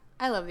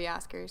I love the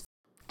Oscars.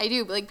 I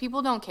do, but like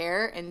people don't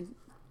care, and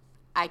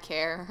I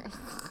care.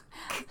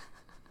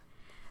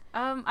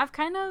 I've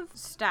kind of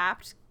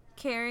stopped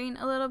caring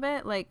a little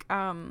bit. Like,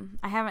 I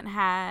haven't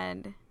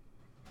had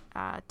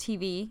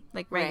TV,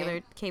 like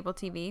regular cable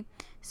TV,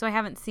 so I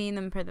haven't seen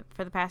them for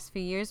the past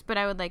few years. But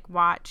I would like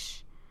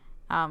watch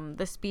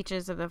the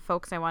speeches of the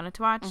folks I wanted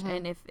to watch,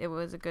 and if it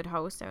was a good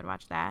host, I would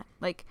watch that.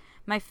 Like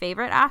my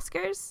favorite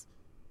Oscars,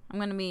 I'm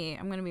gonna be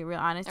real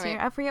honest here.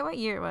 I forget what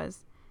year it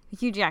was.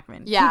 Hugh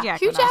Jackman. Yeah,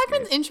 Hugh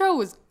Jackman's intro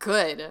was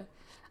good.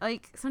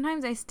 Like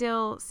sometimes I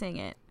still sing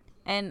it,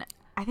 and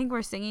I think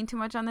we're singing too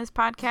much on this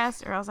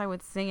podcast, or else I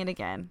would sing it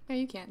again. No,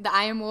 you can't. The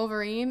I Am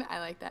Wolverine, I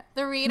like that.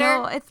 The Reader.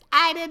 No,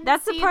 I didn't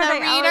that's see the part the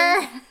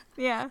Reader.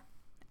 Yeah.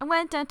 I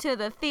went down to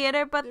the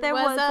theater, but there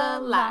was a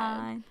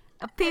line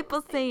of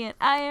people saying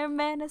Iron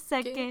Man a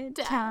second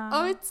time.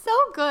 Oh, it's so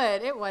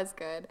good. It was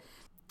good.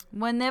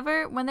 When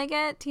they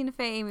get Tina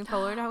Fey, Amy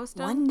Poehler to host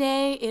them. One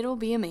day it'll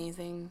be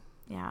amazing.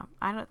 Yeah.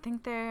 I don't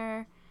think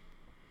they're...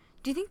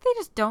 Do you think they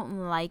just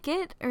don't like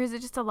it, or is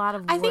it just a lot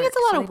of work? I think it's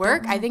a lot of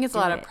work. I think it's a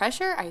lot of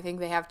pressure. I think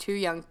they have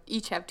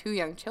each have two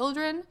young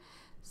children.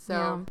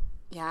 So,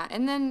 yeah.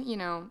 And then,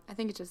 I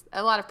think it's just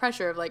a lot of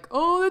pressure of like,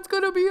 oh, it's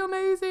going to be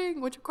amazing,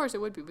 which of course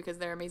it would be because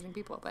they're amazing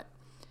people.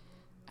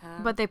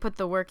 But they put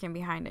the work in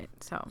behind it,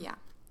 so. Yeah,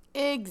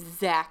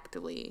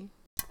 exactly.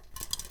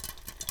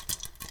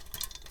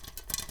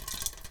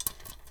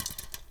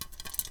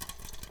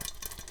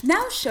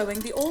 Now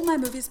showing the All My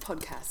Movies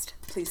podcast.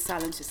 Please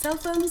silence your cell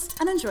phones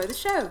and enjoy the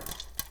show.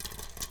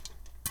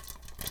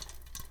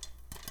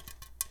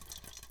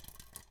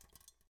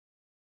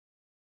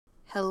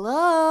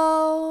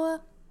 Hello.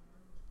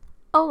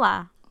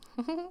 Hola.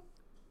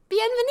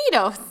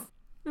 Bienvenidos.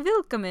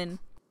 Willkommen.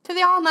 To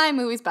the All My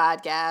Movies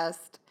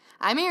podcast.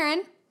 I'm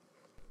Erin.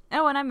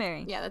 Oh, and I'm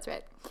Mary. Yeah, that's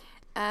right.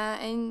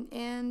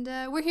 And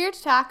we're here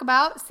to talk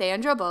about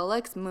Sandra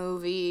Bullock's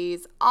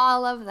movies,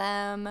 all of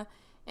them,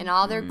 in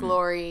all their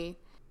glory.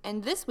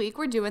 And this week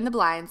we're doing The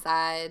Blind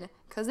Side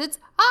because it's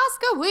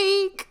Oscar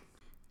week.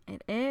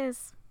 It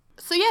is.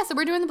 So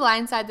we're doing The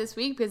Blind Side this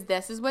week because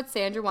this is what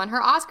Sandra won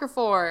her Oscar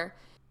for.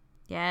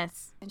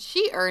 Yes. And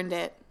she earned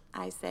it,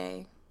 I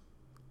say.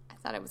 I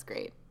thought it was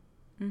great.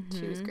 Mm-hmm.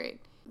 She was great.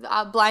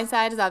 The Blind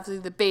Side is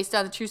obviously based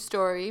on the true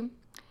story.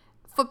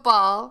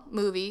 Football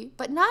movie,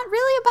 but not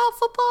really about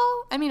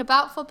football. I mean,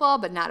 about football,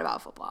 but not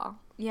about football.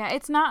 Yeah,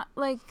 it's not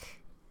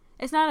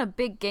a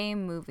big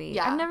game movie.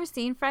 Yeah. I've never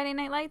seen Friday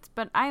Night Lights,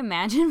 but I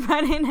imagine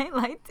Friday Night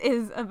Lights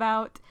is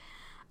about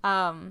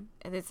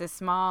it's a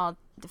small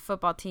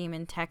football team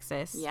in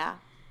Texas. Yeah.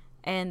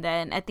 And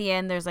then at the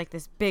end there's like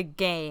this big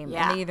game.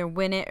 Yeah. And they either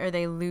win it or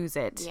they lose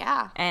it.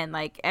 Yeah. And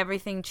like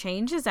everything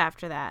changes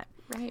after that.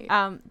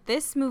 Right.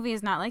 This movie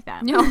is not like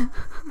that. No.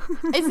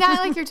 It's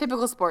not like your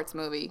typical sports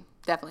movie.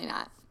 Definitely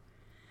not.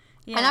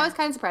 Yeah. And I was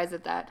kind of surprised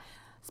at that.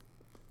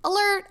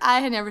 Alert, I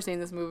had never seen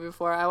this movie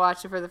before. I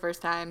watched it for the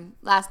first time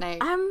last night.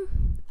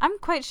 I'm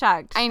quite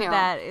shocked I know.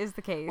 that is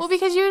the case. Well,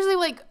 because usually,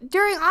 like,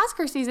 during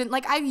Oscar season,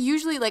 like, I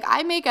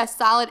make a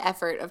solid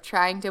effort of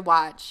trying to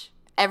watch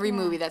every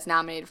movie that's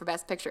nominated for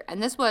Best Picture.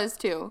 And this was,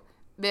 too,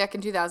 back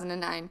in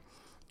 2009.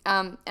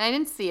 And I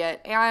didn't see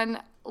it.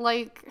 And,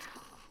 like,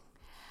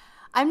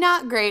 I'm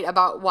not great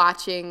about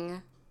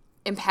watching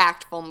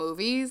impactful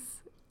movies.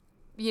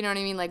 You know what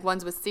I mean? Like,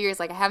 ones with serious,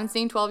 like, I haven't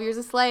seen 12 Years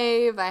a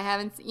Slave. I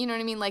haven't, you know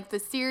what I mean? Like, the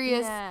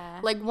serious,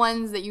 like,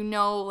 ones that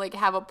like,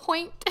 have a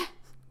point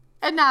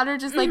and not are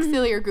just, like,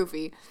 silly or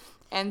goofy.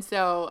 And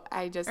so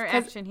I just... Or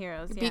action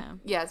heroes,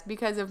 yes,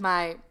 because of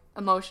my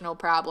emotional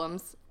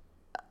problems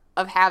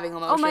of having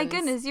emotions. Oh, my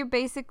goodness. You're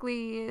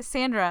basically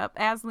Sandra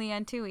as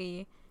Leanne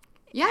Tui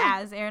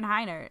as Erin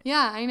Heinert.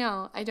 Yeah, I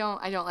know. I don't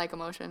like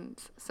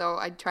emotions, so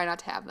I try not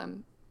to have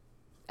them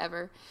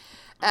ever.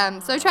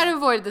 So I try to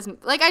avoid this.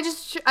 Like, I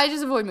just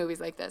avoid movies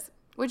like this,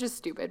 which is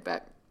stupid,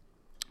 but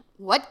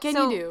what can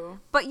you do?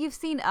 But you've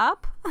seen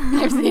Up?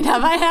 I've seen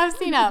Up. I have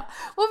seen Up.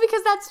 Well,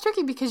 because that's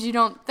tricky because you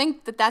don't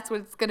think that that's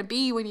what it's going to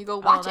be when you go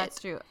watch it. Oh, that's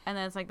true. And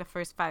then it's like the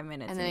first 5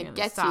 minutes. And then it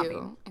gets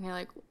you. And you're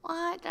like,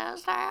 what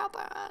just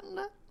happened?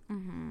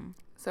 Mm-hmm.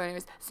 So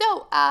anyways.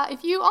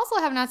 If you also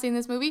have not seen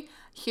this movie,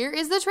 here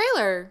is the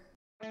trailer.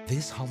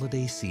 This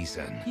holiday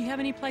season, Do you have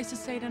any place to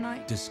stay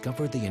tonight?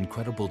 discover the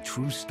incredible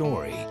true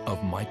story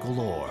of Michael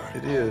Orr.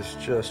 It is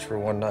just for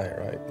one night,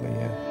 right,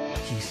 Leanne?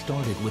 He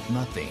started with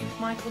nothing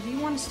Michael, do you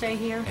want to stay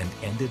here? and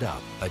ended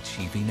up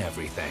achieving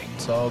everything.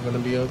 It's all gonna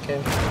be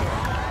okay.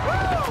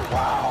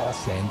 Wow!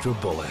 Sandra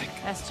Bullock,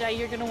 SJ,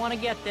 you're going to want to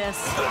get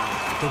this.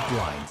 The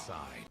Blind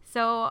Side.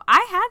 So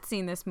I had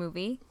seen this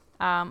movie.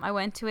 I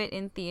went to it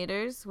in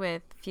theaters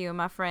with a few of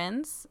my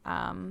friends.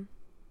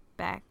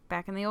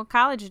 Back in the old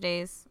college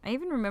days. I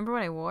even remember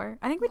what I wore.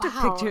 I think we took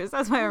pictures.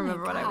 That's why I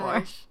remember what I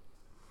wore.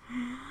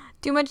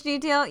 Too much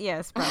detail?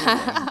 Yes,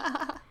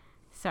 probably.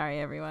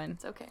 Sorry, everyone.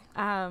 It's okay.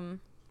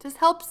 Just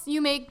helps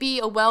you be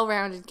a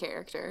well-rounded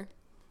character.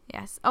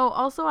 Yes. Oh,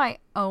 also I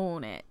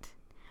own it.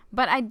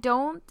 But I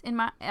don't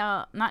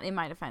not in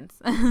my defense.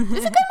 It's a good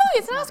movie.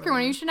 It's an Oscar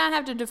winner. You should not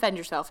have to defend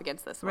yourself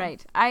against this one.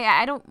 Right.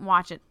 I don't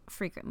watch it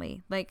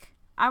frequently. Like,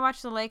 I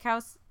watch The Lake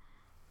House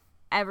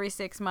every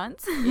 6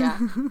 months. Yeah.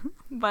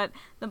 But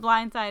The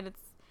Blind Side, it's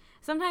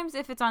sometimes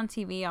if it's on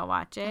TV, I'll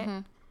watch it. Mm-hmm.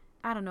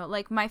 I don't know.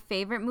 Like, my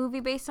favorite movie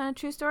based on a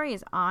true story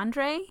is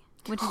Andre,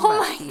 which is Oh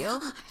about my steel.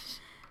 gosh.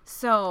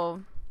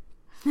 So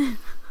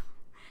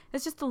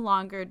it's just a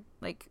longer,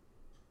 like,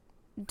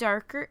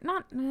 darker,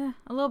 not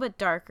a little bit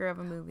darker of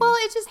a movie. Well,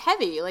 it's just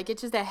heavy. Like,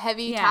 it's just a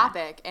heavy Yeah.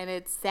 topic, and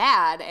it's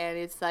sad, and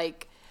it's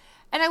like,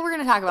 and we're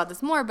gonna talk about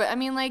this more, but I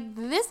mean, like,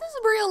 this is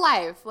real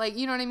life. Like,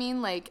 you know what I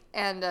mean? Like,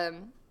 and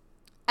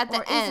at the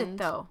or end, is it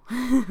though?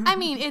 I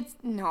mean,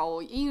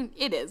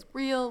 it is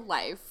real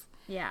life.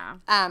 Yeah.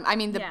 I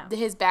mean, Yeah.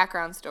 his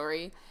background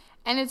story,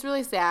 and it's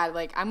really sad.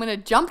 Like, I'm gonna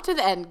jump to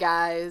the end,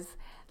 guys.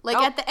 Like,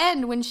 Oh. at the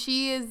end, when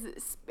she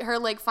is her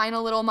like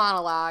final little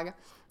monologue,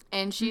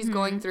 and she's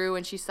going through,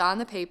 and she saw in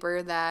the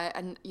paper that,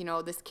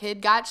 this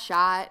kid got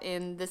shot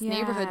in this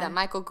neighborhood Yeah. that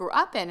Michael grew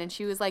up in, and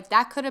she was like,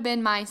 that could have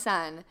been my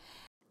son.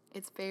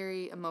 It's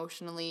very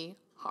emotionally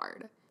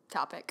hard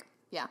topic.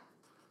 Yeah.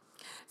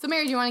 So,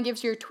 Mary, do you want to give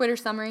us your Twitter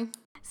summary?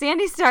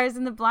 Sandy stars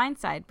in The Blind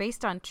Side,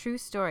 based on true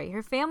story.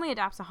 Her family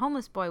adopts a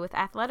homeless boy with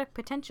athletic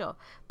potential,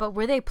 but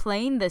were they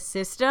playing the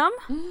system?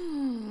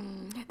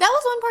 That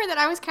was one part that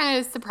I was kind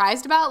of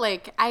surprised about.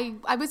 Like, I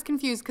was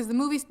confused because the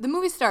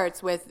movie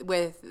starts with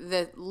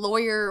the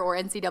lawyer or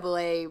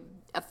NCAA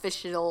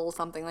official,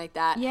 something like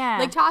that. Yeah.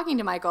 Like, talking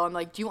to Michael. I'm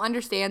like, do you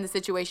understand the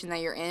situation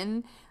that you're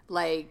in?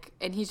 Like,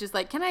 and he's just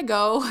like, can I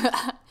go?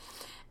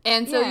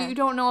 And so Yeah. you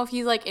don't know if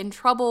he's like in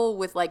trouble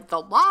with like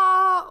the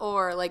law,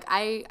 or like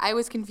I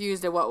was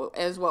confused at what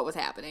was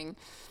happening.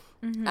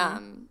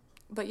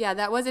 But yeah,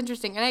 that was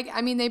interesting. And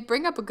I mean, they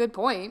bring up a good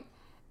point.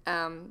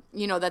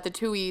 That the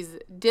Tuohys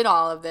did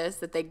all of this,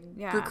 that they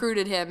Yeah.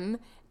 recruited him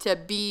to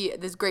be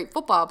this great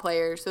football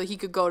player so he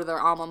could go to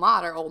their alma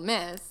mater, Ole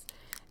Miss.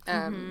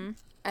 And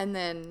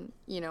then,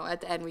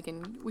 at the end we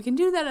can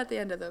do that at the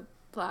end of the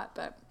plot,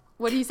 but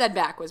what he said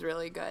back was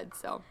really good.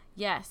 So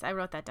Yes, I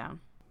wrote that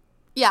down.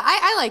 yeah,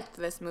 I liked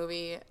this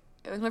movie.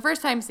 It was my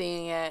first time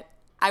seeing it.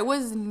 I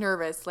was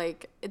nervous.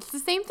 Like, it's the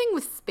same thing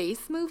with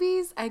space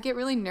movies. I get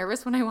really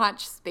nervous when I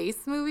watch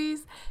space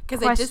movies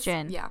because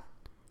Question. yeah.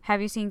 Have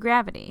you seen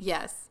Gravity?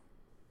 Yes.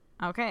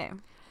 Okay.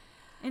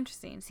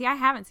 Interesting. See, I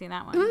haven't seen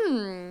that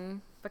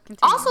one. But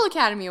continue. Also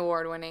Academy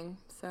Award winning.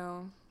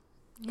 So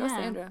go Yeah.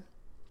 Sandra.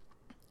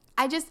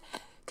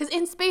 Because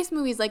in space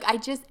movies, like,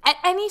 at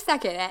any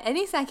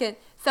second,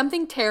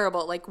 something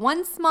terrible, like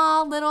one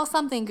small little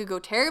something could go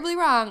terribly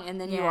wrong,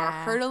 and then you are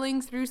Yeah.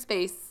 hurtling through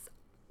space,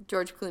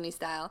 George Clooney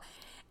style.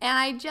 And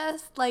I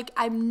just, like,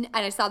 and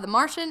I saw The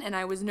Martian, and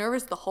I was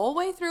nervous the whole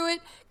way through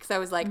it, because I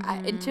was like,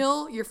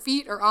 until your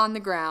feet are on the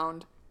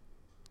ground,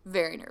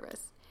 very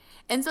nervous.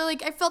 And so,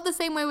 like, I felt the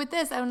same way with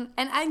this, and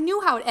I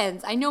knew how it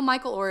ends. I know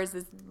Michael Oher is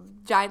this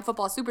giant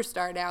football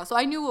superstar now, so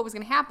I knew what was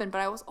going to happen,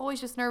 but I was always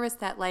just nervous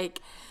that,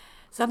 like,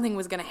 something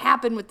was going to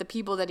happen with the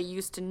people that he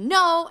used to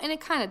know, and it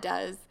kind of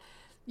does.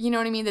 You know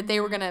what I mean? That they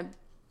were going to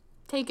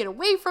take it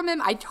away from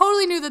him. I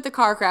totally knew that the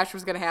car crash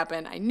was going to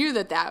happen. I knew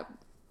that.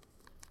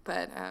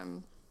 But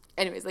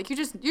anyways, like, you're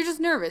just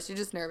nervous. You're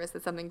just nervous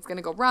that something's going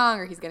to go wrong,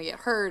 or he's going to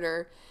get hurt,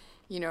 or,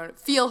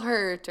 feel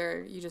hurt,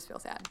 or you just feel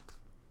sad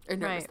or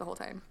nervous Right. the whole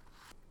time.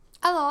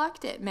 I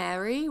liked it.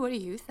 Mary, what do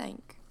you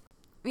think?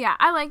 Yeah,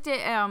 I liked it.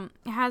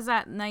 It has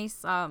that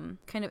nice kind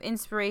of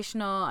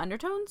inspirational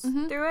undertones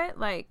through it.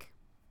 Like,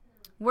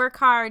 work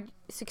hard,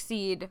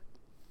 succeed.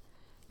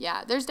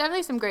 Yeah, there's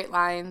definitely some great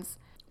lines.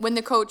 When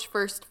the coach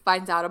first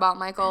finds out about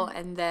Michael,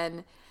 and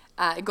then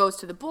it goes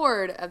to the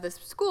board of the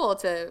school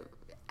to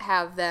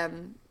have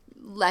them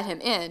let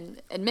him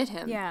in, admit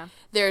him. Yeah.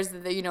 There's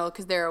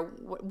because they're a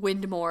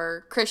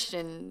Windmore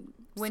Christian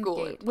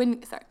school.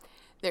 Wingate.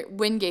 They're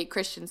Wingate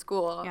Christian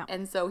school. Yeah.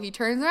 And so he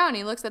turns around and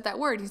he looks at that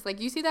word. He's like,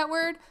 you see that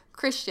word?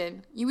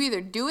 Christian. You either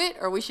do it,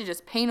 or we should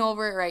just paint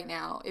over it right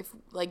now.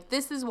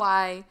 This is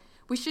why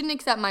we shouldn't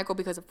accept Michael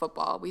because of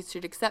football. We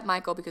should accept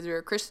Michael because we're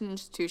a Christian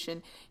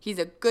institution. He's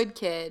a good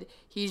kid.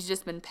 He's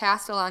just been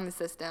passed along the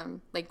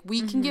system. Like,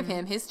 we can give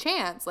him his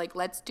chance. Like,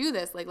 let's do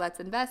this. Like,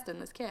 let's invest in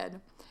this kid.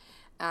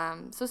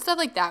 So stuff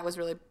like that was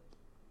really,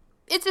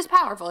 it's just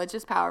powerful. It's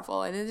just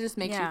powerful. And it just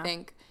makes you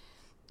think,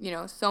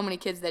 so many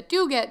kids that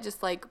do get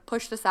just, like,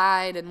 pushed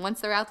aside, and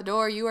once they're out the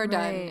door, you are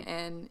done. Right.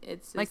 And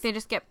it's just, Like, they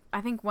just get,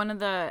 I think one of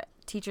the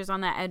teachers on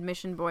that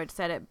admission board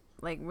said it,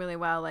 like, really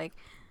well. Like,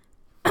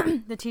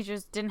 the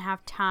teachers didn't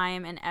have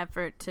time and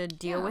effort to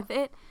deal with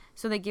it,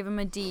 so they give him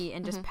a D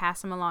and just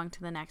pass him along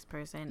to the next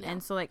person.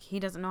 And so, like, he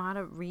doesn't know how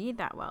to read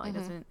that well. He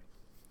doesn't.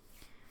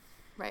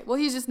 Right. Well,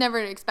 he's just never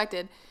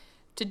expected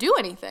to do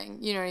anything.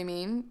 You know what I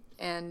mean?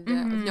 And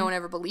no one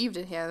ever believed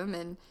in him.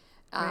 And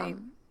Right.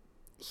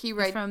 he He's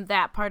writes from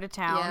that part of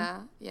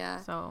town.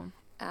 Yeah. So,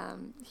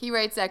 He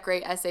writes that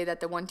great essay that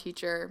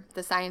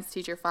the science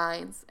teacher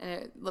finds,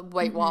 and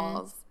white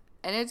walls.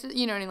 And it's, what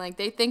I mean? Like,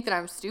 they think that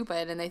I'm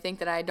stupid, and they think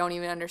that I don't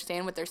even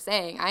understand what they're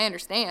saying. I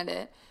understand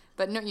it,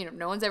 but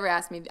no one's ever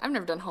asked me. I've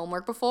never done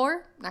homework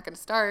before. Not going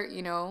to start,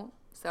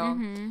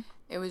 So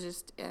it was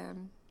just,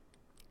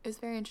 It was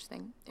very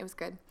interesting. It was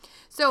good.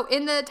 So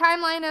in the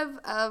timeline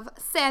of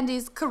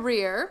Sandy's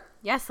career.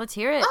 Yes, let's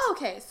hear it. Oh,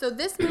 okay. So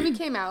this movie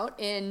came out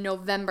in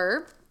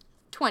November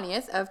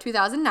 20th of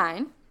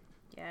 2009.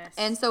 Yes.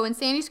 And so in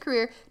Sandy's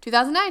career,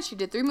 2009, she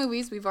did 3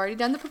 movies. We've already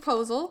done The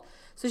Proposal.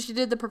 So she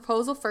did The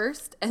Proposal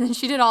first, and then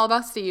she did All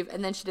About Steve,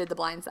 and then she did The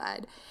Blind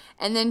Side.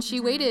 And then she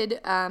waited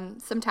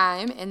some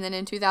time, and then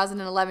in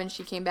 2011,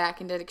 she came back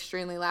and did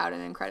Extremely Loud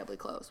and Incredibly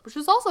Close, which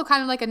was also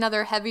kind of like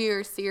another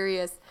heavier,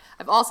 serious.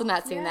 I've also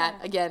not seen that,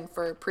 again,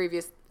 for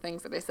previous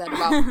things that I said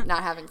about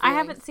not having feelings. I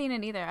haven't seen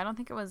it either. I don't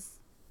think it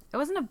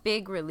wasn't a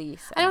big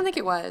release. I don't think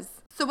it was.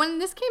 So when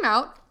this came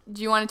out,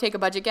 do you want to take a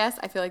budget guess?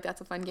 I feel like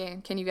that's a fun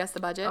game. Can you guess the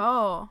budget?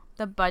 Oh,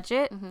 the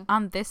budget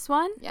on this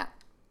one? Yeah.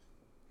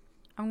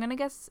 I'm going to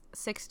guess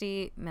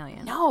 60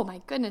 million. No,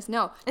 my goodness,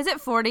 no. Is it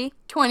 40?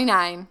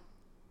 29.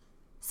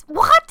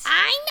 What?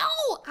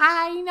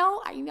 I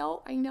know.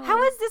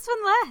 How is this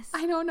one less?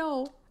 I don't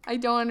know. I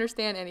don't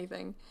understand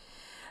anything.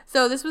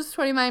 So this was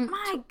 29.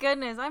 My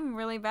goodness, I'm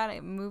really bad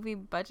at movie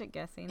budget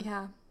guessing.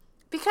 Yeah.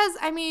 Because,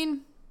 I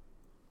mean,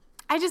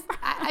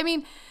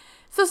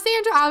 so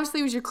Sandra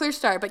obviously was your clear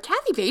star, but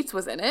Kathy Bates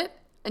was in it,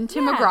 and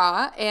Tim Yeah.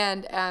 McGraw,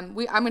 and I'm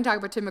going to talk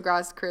about Tim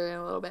McGraw's career in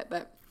a little bit,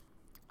 but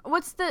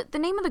What's the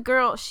name of the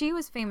girl? She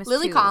was famous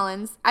Lily too.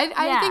 Collins. I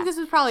Yeah. think this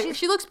was probably,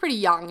 she looks pretty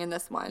young in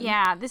this one.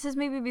 Yeah, this is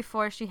maybe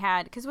before she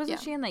had, because wasn't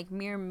Yeah. she in like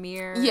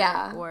Mirror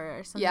Yeah.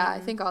 or something? Yeah, I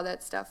think all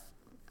that stuff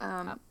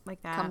like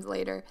that. comes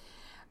later.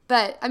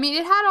 But, I mean,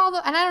 it had all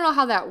the, and I don't know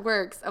how that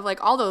works, of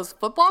like all those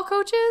football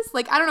coaches.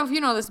 Like, I don't know if you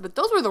know this, but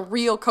those were the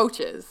real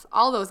coaches.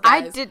 All those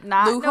I guys. did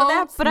not Lou know that,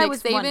 Holtz, but I Nick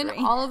was Saban,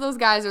 wondering. all of those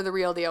guys are the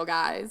real deal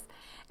guys.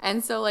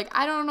 And so, like,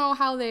 I don't know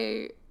how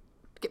they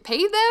get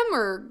paid them,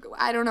 or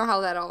I don't know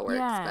how that all works.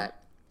 Yeah. But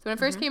so when it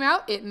first came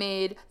out, it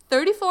made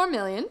 $34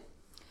 million.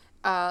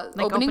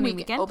 opening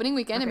weekend? Opening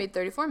weekend, Okay. it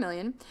made $34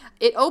 million.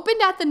 It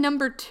opened at the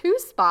number 2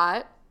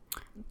 spot.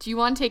 Do you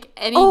want to take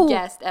any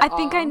guess at all? I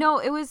think I know.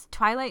 It was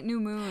Twilight New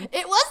Moon.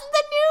 It was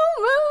the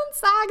New Moon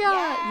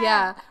Saga.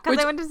 Yeah. Because Which,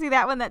 I went to see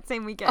that one that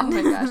same weekend.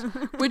 oh my gosh.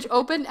 Which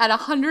opened at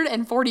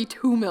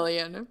 $142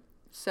 million.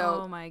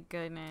 So, Oh my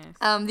goodness.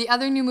 the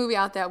other new movie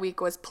out that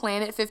week was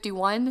Planet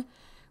 51,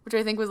 which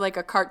I think was like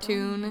a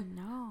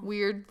cartoon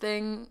weird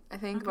thing, I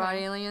think, about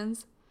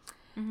aliens.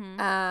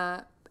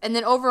 And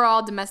then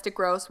overall domestic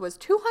gross was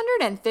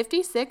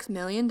 $256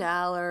 million.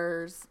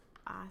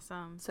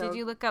 Awesome. So- Did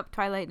you look up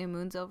Twilight New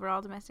Moon's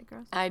overall domestic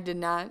gross? I did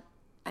not.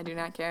 I do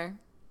not care.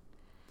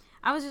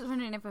 I was just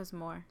wondering if it was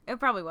more. It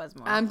probably was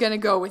more. I'm going to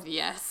go with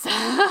yes.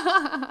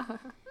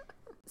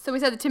 So we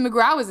said that Tim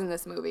McGraw was in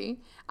this movie.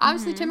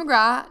 Obviously, Tim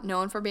McGraw,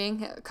 known for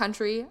being a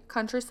country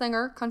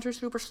singer, country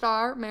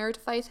superstar, married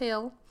to Faith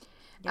Hill.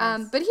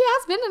 Yes. But he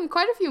has been in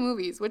quite a few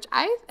movies, which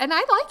I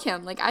like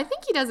him. Like, I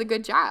think he does a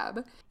good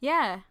job.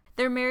 Yeah.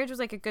 Their marriage was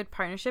like a good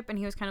partnership, and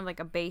he was kind of like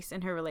a base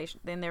in their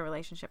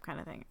relationship kind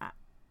of thing.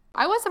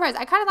 I was surprised.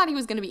 I kind of thought he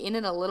was going to be in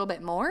it a little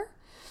bit more.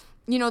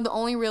 You know, the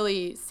only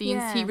really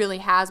scenes he Yeah. really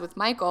has with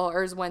Michael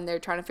is when they're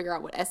trying to figure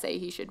out what essay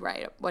he should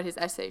write, what his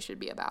essay should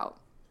be about.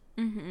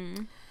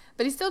 Mm-hmm.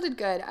 But he still did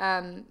good.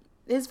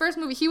 His first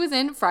movie, he was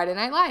in Friday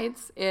Night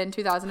Lights in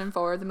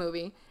 2004, the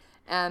movie.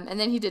 And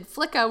then he did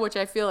Flicka, which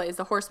I feel is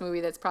a horse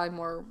movie that's probably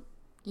more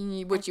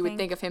what you would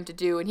think of him to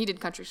do. And he did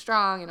Country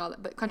Strong and all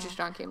that. But Country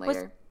Strong came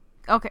later.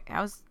 Okay.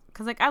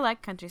 Because like I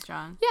like Country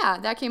Strong. Yeah,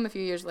 that came a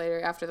few years later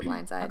after The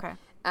Blind Side. Okay.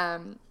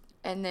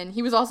 And then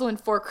he was also in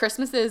Four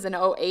Christmases in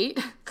 2008,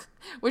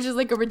 which is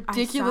like a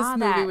ridiculous saw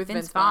movie that. with Vince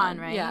Vince Vaughn,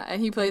 Vaughn, right? Yeah,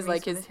 and he plays Reese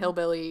like his Witherspoon.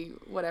 hillbilly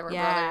whatever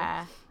brother.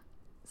 Yeah.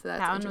 So that's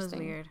That one was interesting.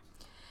 weird.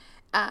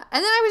 And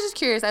then I was just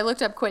curious. I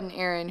looked up Quentin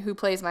Aaron, who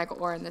plays Michael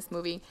Orr in this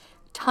movie.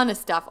 Ton of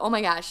stuff. Oh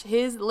my gosh,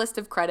 his list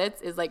of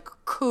credits is like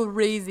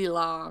crazy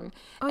long,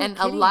 Oh, you're and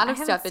a kidding? lot of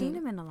I stuff. haven't seen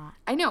him in a lot.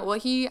 I know. Well,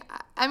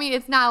 I mean,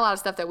 it's not a lot of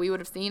stuff that we would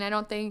have seen. I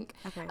don't think.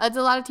 Okay. It's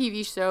a lot of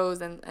TV shows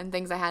and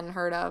things I hadn't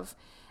heard of.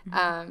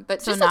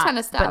 But So just not, a ton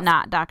of stuff. but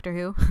not Doctor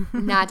Who.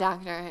 Not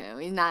Doctor Who.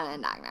 He's not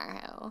in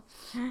Doctor Who.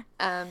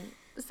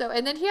 So,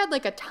 and then he had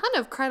like a ton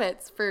of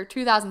credits for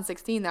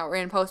 2016 that were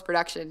in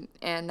post-production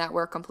and that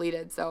were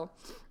completed. So,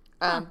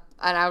 and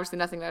obviously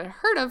nothing that I'd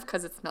heard of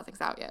because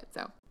nothing's out yet.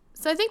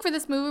 So I think for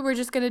this movie, we're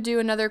just going to do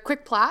another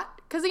quick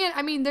plot. Because again,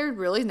 I mean, there's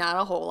really not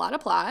a whole lot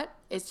of plot.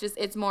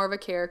 It's more of a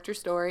character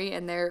story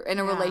and they're in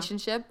a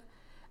relationship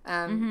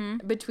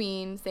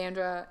between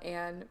Sandra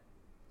and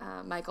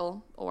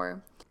Michael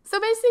Orr. So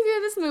basically,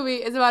 this movie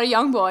is about a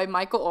young boy,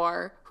 Michael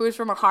Orr, who is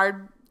from a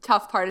hard,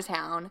 tough part of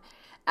town.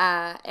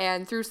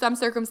 And through some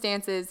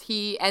circumstances,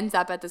 he ends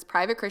up at this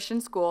private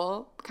Christian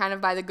school, kind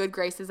of by the good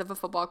graces of a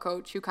football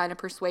coach who kind of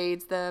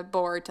persuades the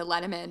board to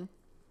let him in.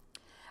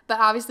 But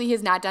obviously,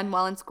 he's not done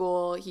well in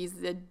school.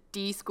 He's a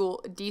D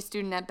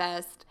student at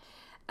best.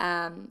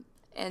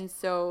 And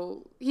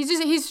so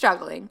he's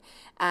struggling.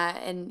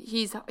 And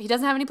he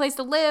doesn't have any place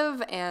to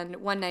live. And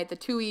one night the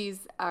Tuohys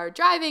are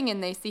driving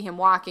and they see him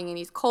walking and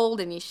he's cold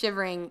and he's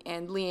shivering.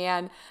 And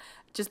Leanne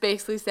just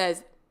basically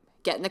says,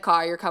 "Get in the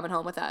car. You're coming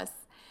home with us."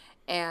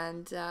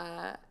 And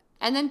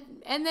and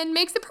then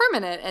makes it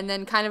permanent, and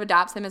then kind of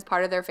adopts him as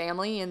part of their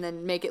family, and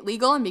then make it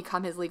legal and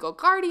become his legal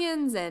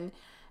guardians, and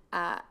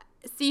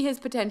see his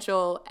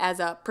potential as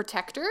a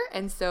protector.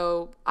 And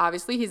so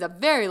obviously he's a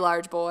very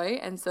large boy,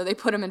 and so they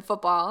put him in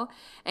football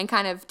and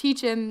kind of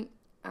teach him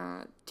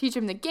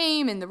the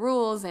game and the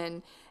rules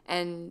and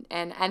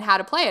how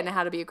to play it and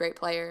how to be a great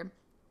player.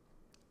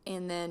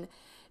 And then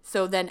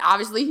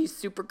obviously he's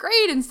super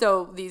great, and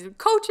so these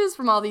coaches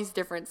from all these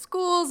different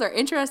schools are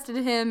interested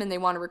in him, and they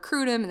want to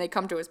recruit him, and they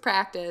come to his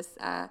practice.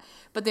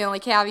 But the only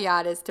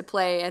caveat is to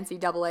play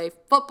NCAA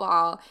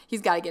football,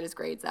 he's got to get his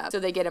grades up. So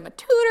they get him a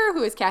tutor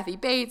who is Kathy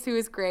Bates, who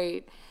is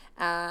great,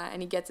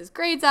 and he gets his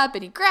grades up,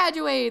 and he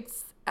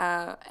graduates,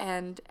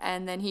 and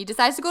then he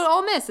decides to go to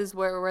Ole Miss, is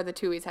where the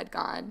Tuohys had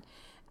gone.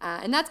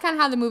 And that's kind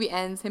of how the movie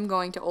ends, him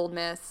going to Ole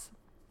Miss.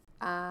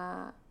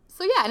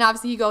 So yeah, and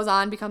obviously he goes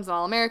on, becomes an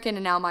All-American,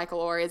 and now Michael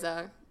Oher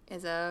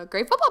is a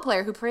great football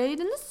player who played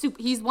in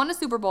he's won a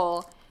Super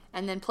Bowl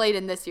and then played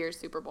in this year's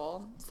Super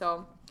Bowl.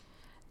 So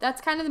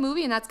that's kind of the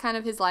movie, and that's kind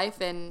of his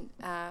life. And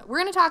we're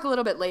going to talk a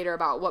little bit later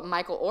about what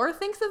Michael Oher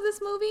thinks of this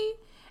movie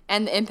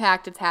and the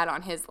impact it's had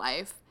on his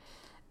life.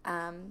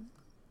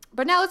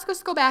 But now let's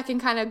just go back and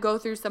kind of go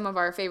through some of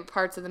our favorite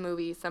parts of the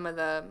movie, some of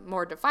the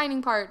more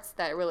defining parts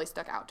that really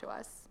stuck out to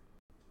us.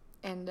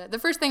 And the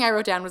first thing I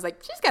wrote down was,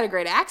 like, she's got a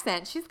great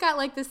accent. She's got,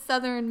 like, this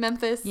southern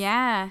Memphis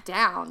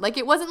down. Like,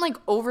 it wasn't, like,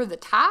 over the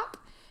top.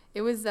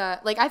 It was,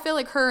 like, I feel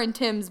like her and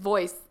Tim's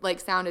voice, like,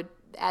 sounded,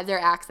 their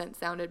accent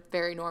sounded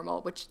very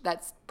normal, which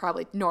that's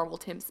probably normal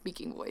Tim's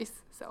speaking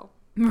voice. So,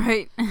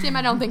 Right. Tim,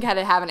 I don't think, had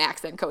to have an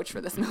accent coach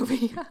for this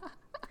movie.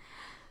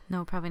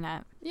 No, probably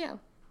not. Yeah.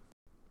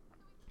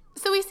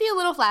 So we see a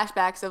little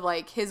flashbacks of,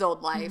 like, his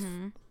old life.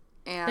 Mm-hmm.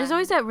 And There's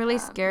always that really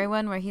scary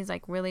one where he's,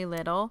 like, really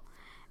little.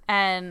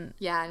 And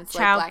and it's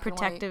Child like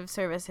Protective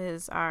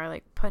Services are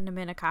like putting him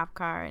in a cop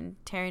car and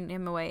tearing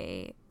him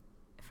away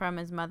from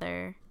his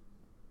mother.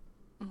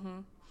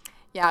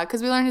 Yeah,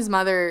 because we learn his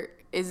mother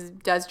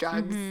does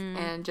drugs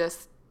and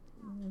just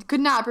could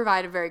not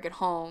provide a very good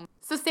home.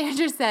 So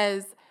Sandra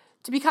says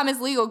to become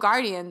his legal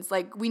guardians,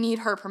 like, we need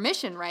her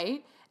permission,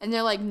 right? And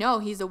they're like, no,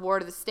 he's a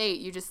ward of the state.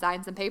 You just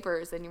sign some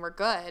papers and you were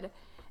good.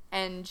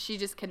 And she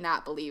just could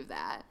not believe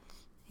that.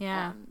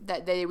 Yeah.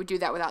 That they would do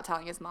that without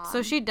telling his mom.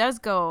 So she does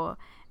go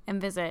and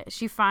visit.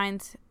 She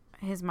finds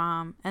his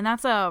mom, and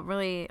that's a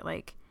really,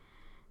 like,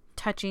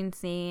 touching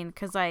scene,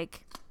 because,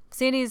 like,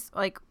 Sandy's,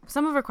 like,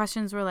 some of her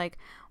questions were like,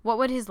 what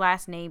would his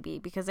last name be,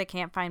 because they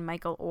can't find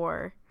Michael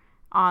Oher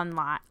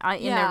online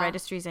in their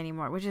registries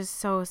anymore, which is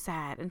so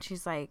sad. And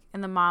she's like,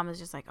 and the mom is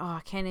just like, oh,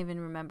 I can't even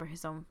remember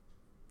his own,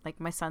 like,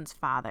 my son's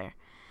father.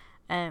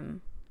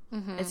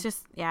 It's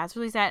just, yeah, it's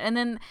really sad. And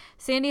then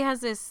Sandy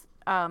has this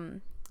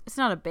it's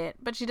not a bit,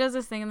 but she does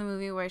this thing in the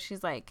movie where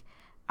she's like,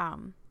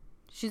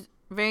 she's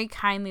very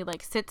kindly,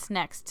 like, sits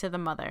next to the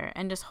mother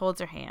and just holds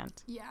her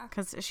hand. Yeah.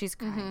 Because she's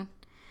crying.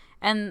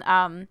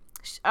 And,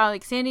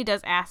 like, Sandy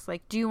does ask,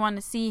 like, do you want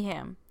to see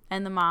him?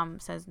 And the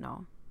mom says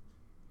no.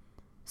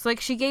 So,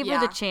 like, she gave her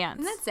the chance.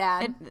 And that's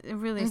sad. It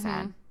really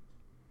sad.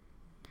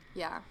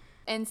 Yeah.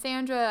 And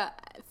Sandra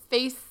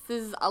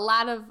faces a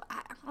lot of,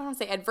 I don't want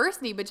to say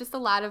adversity, but just a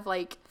lot of,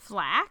 like,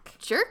 flack?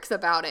 Jerks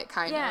about it,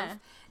 kind of.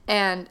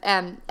 And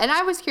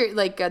I was curious,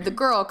 like, the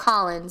girl,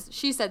 Collins,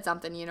 she said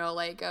something, you know,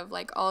 like, of,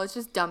 like, oh, it's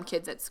just dumb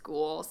kids at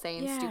school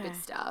saying stupid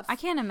stuff. I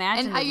can't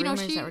imagine the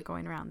rumors that were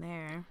going around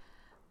there.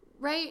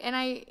 Right,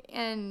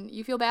 and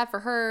you feel bad for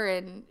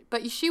her,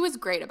 but she was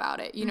great about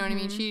it, you know what I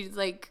mean? She's,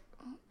 like,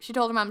 she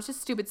told her mom, it's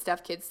just stupid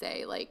stuff kids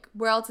say, like,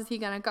 where else is he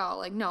gonna go?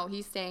 Like, no,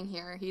 he's staying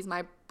here, he's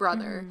my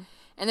brother.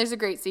 And there's a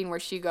great scene where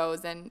she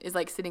goes and is,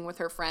 like, sitting with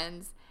her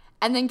friends,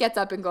 and then gets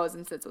up and goes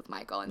and sits with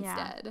Michael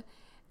instead.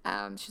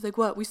 She's like,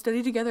 what? We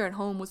study together at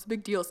home. What's the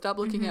big deal? Stop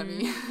looking at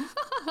me.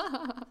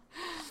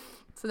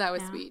 So that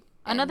was sweet.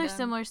 Another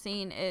similar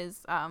scene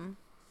is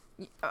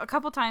a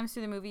couple times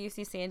through the movie you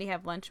see Sandy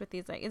have lunch with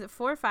these, like, is it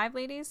 4 or 5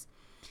 ladies?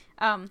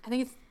 I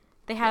think it's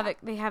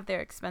they have their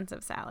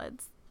expensive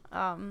salads.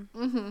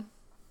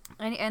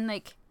 And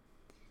like,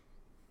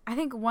 I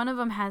think one of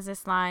them has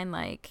this line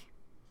like,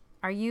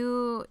 are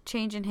you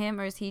changing him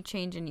or is he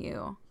changing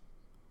you?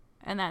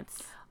 And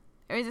that's,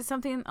 or is it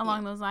something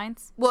along those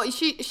lines? Well,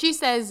 she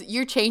says,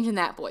 you're changing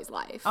that boy's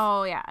life.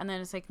 Oh, yeah. And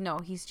then it's like, no,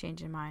 he's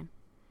changing mine.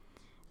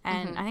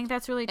 And I think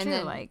that's really true.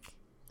 Then, like,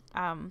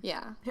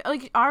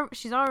 like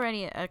she's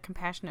already a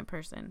compassionate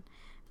person,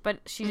 but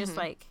she just,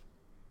 like,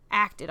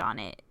 acted on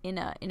it in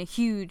a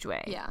huge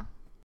way. Yeah.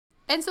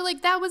 And so,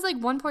 like, that was, like,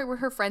 one point where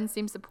her friends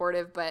seemed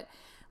supportive, but,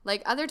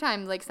 like, other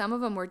times, like, some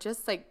of them were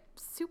just, like,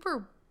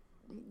 super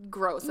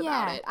gross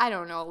about it. I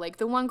don't know. Like,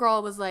 the one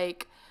girl was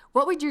like,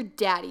 what would your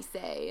daddy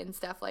say? And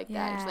stuff like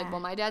that. She's like, well,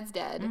 my dad's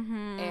dead,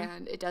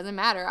 and it doesn't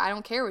matter. I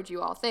don't care what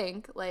you all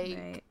think.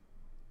 Like,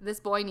 this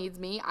boy needs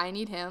me. I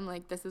need him.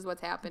 Like, this is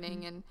what's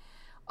happening. And,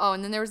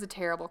 and then there was a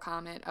terrible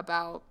comment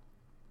about,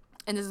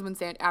 and this is when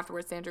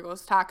afterwards Sandra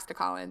goes, talks to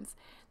Collins.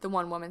 The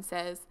one woman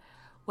says,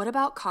 what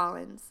about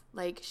Collins?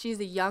 Like, she's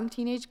a young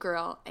teenage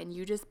girl, and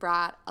you just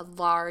brought a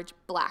large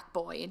black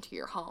boy into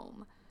your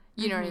home.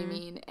 You know what I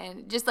mean?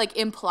 And just, like,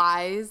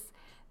 implies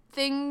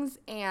things,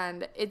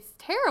 and it's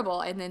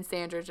terrible. And then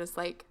Sandra's just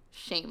like,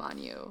 shame on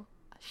you.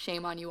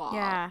 Shame on you all.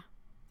 Yeah.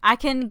 I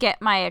can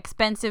get my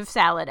expensive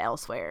salad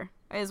elsewhere,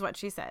 is what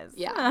she says.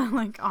 Yeah.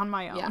 Like, on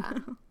my own. Yeah.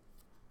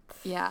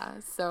 Yeah.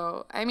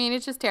 So, I mean,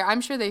 it's just terrible.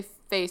 I'm sure they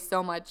face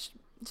so much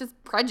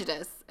just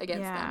prejudice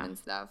against them and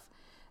stuff,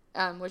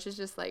 which is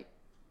just like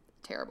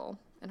terrible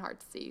and hard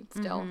to see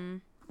still.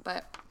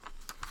 But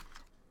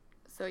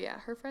so yeah,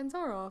 her friends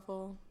are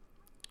awful.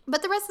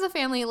 But the rest of the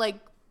family like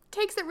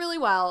takes it really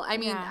well. I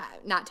mean,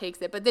 not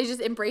takes it, but they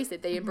just embrace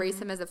it. They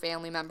embrace him as a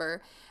family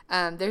member.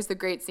 There's the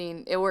great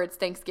scene where it's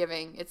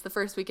Thanksgiving. It's the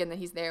first weekend that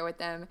he's there with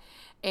them,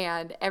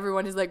 and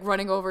everyone is like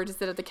running over to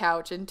sit at the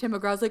couch, and Tim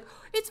McGraw's like,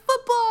 "It's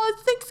football,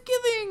 it's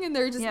Thanksgiving," and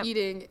they're just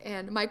eating,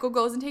 and Michael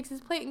goes and takes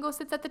his plate and goes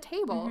sits at the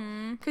table,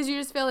 because you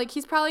just feel like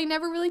he's probably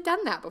never really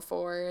done that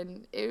before,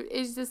 and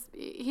it's just,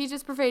 he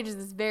just portrayed as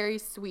this very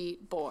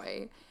sweet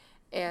boy.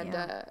 And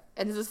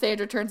and so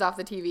Sandra turns off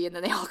the TV, and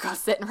then they all go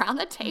sitting around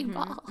the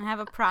table. And have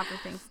a proper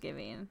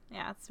Thanksgiving.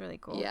 Yeah, it's really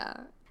cool. Yeah.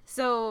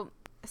 So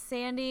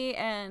Sandy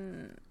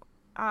and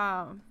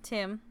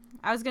Tim,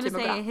 I was gonna Tim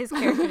say McGraw. his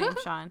character name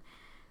Sean,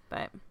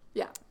 but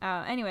Yeah.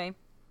 anyway,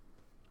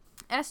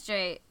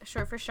 SJ,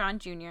 short for Sean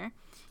Jr.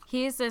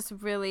 He's this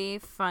really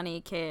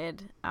funny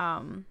kid.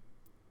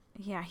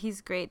 Yeah, he's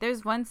great.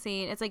 There's one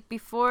scene. It's like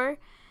before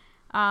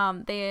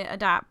they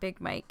adopt Big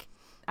Mike.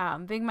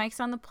 Big Mike's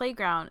on the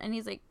playground, and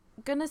he's like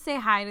gonna say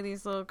hi to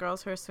these little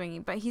girls who are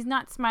swinging, but he's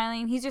not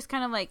smiling. He's just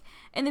kind of like,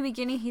 in the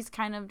beginning, he's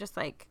kind of just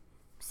like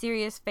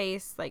serious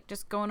face, like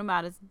just going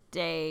about his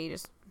day,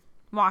 just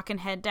walking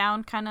head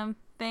down kind of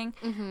thing.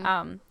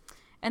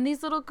 And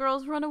these little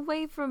girls run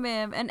away from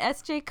him, and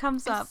SJ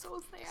comes up.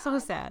 So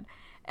sad.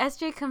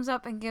 SJ comes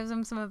up and gives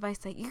him some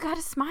advice, like, you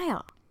gotta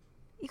smile.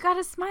 You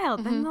gotta smile,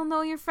 then they'll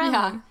know you're friendly.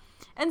 Yeah.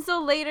 And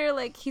so later,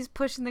 like, he's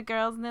pushing the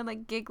girls, and they're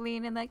like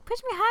giggling and like, push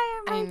me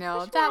higher, Mike, I know.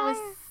 push me That was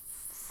higher."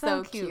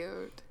 so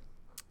cute.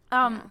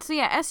 So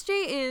yeah,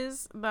 SJ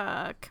is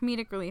the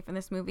comedic relief in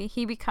this movie.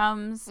 He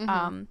becomes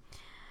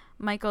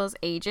Michael's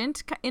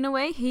agent in a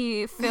way.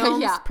 He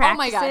films Yeah.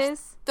 practices. Oh my gosh.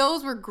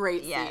 Those were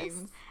great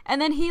scenes.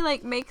 And then he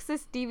like makes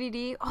this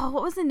DVD. Oh,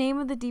 what was the name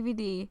of the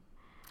DVD?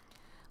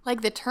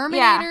 Like the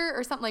Terminator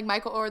or something, like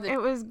Michael, or the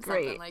It was something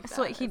great. like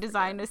So that. he I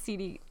designed forget. a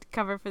CD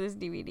cover for this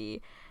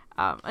DVD,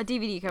 a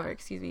DVD cover,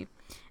 excuse me,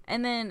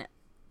 and then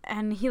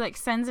he like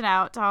sends it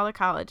out to all the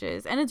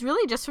colleges, and it's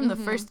really just from the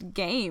first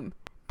game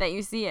that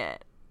you see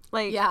it,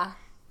 like Yeah.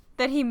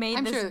 that he made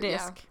I'm this sure, yeah.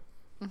 disc.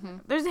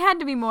 There's had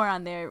to be more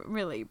on there,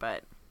 really,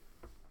 but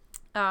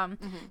so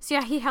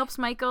yeah, he helps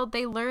Michael.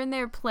 They learn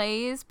their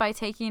plays by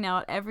taking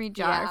out every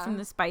jar Yeah. from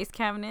the spice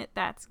cabinet.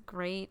 That's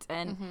great,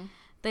 and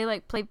they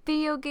like play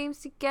video games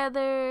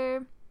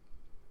together.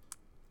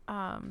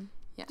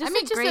 Yeah. Just I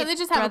mean, a just great they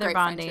just have a brother great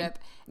bonding. friendship.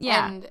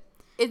 Yeah. And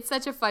it's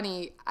such a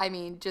funny, I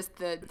mean, just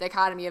the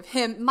dichotomy of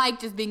him, Mike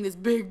just being this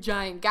big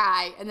giant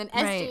guy, and then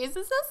SJ Right. is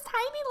this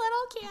tiny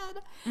little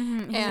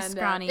kid. He's a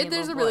scrawny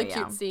there's a little really boy,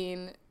 cute yeah.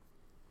 scene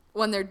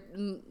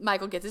when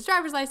Michael gets his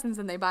driver's license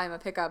and they buy him a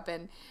pickup,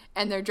 and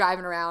they're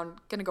driving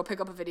around gonna go pick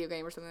up a video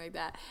game or something like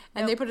that,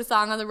 and they put a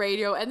song on the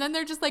radio, and then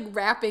they're just like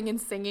rapping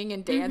and singing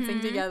and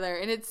dancing together,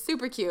 and it's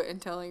super cute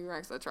until he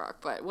wrecks the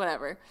truck, but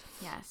whatever.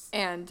 Yes.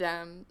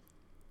 And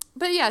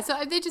but yeah,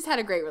 so they just had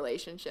a great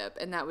relationship,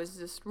 and that was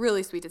just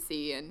really sweet to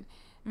see, and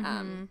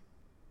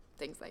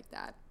things like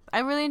that. I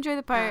really enjoy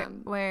the part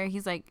where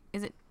he's like,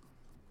 is it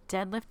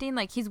deadlifting?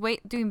 Like he's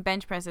doing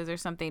bench presses or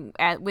something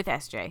with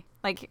SJ.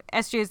 Like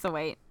SJ is the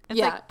weight. It's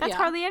Yeah, like, that's yeah.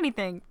 hardly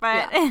anything,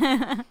 but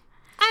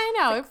I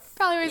know, it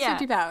probably weighs Yeah.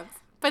 50 pounds,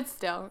 but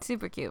still,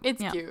 super cute.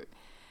 it's Yeah. cute.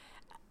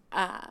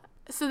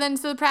 So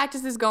the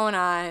practice is going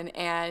on,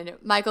 and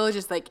Michael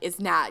just like is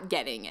not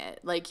getting it.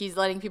 Like he's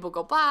letting people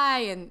go by,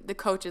 and the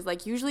coach is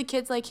like, usually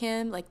kids like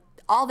him, like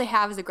all they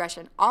have is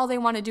aggression. All they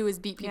want to do is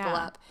beat people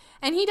Yeah. up,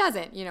 and he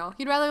doesn't. You know,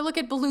 he'd rather look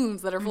at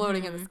balloons that are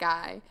floating in the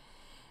sky.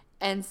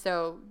 And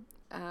so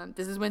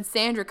this is when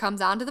Sandra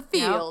comes onto the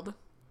field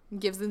and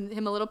gives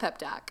him a little pep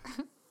talk.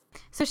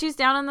 So she's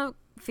down on the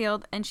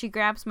field and she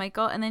grabs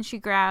Michael, and then she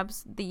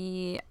grabs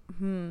the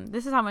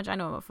this is how much I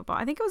know about football.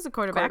 I think it was the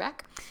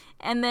quarterback.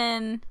 And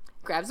then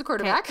Grabs the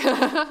quarterback.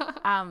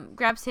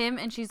 grabs him,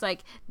 and she's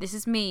like, this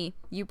is me,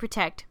 you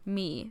protect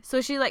me.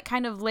 So she like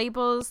kind of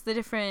labels the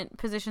different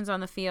positions on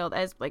the field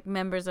as like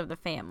members of the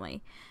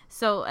family.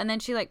 So and then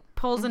she like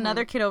pulls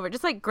another kid over,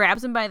 just like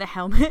grabs him by the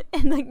helmet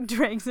and like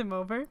drags him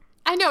over.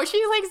 I know,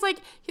 she like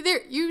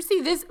there. You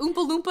see this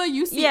Oompa Loompa,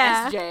 you see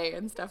Yeah. SJ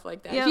and stuff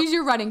like that. Yep. He's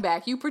your running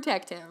back. You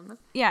protect him.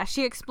 Yeah,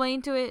 she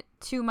explained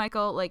to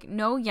Michael, like,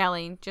 no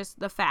yelling, just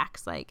the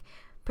facts. Like,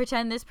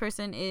 pretend this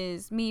person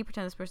is me,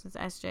 pretend this person's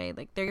SJ.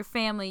 Like, they're your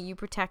family, you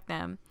protect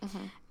them.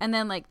 And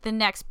then, like, the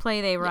next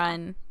play they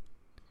run,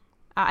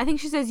 I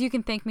think she says, you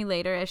can thank me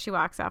later, as she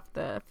walks off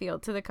the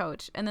field to the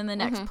coach. And then the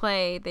next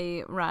play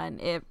they run,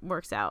 it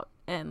works out.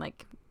 And,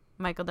 like,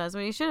 Michael does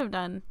what he should have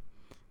done.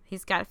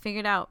 He's got it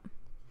figured out.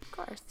 Of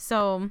course.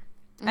 So,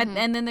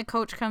 and then the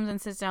coach comes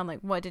and sits down, like,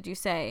 what did you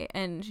say?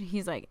 And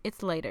he's like,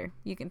 it's later.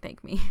 You can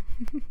thank me.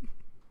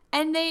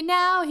 And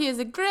he is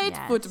a great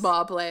Yes.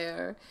 football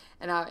player,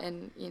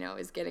 and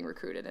is getting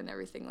recruited and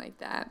everything like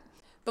that.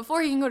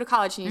 Before he can go to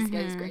college, he needs to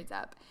get his grades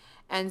up.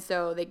 And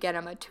so they get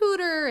him a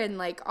tutor, and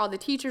like all the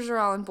teachers are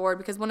all on board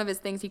because one of his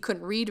things, he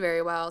couldn't read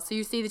very well. So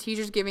you see the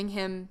teachers giving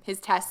him his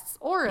tests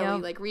orally,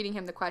 Yep. like reading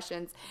him the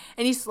questions,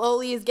 and he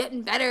slowly is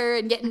getting better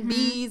and getting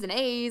B's and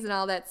A's and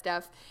all that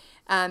stuff.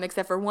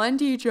 Except for one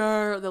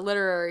teacher, the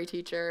literary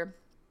teacher,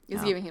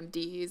 is giving him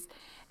D's.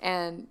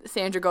 And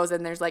Sandra goes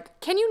in there's like,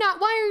 why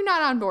are you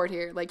not on board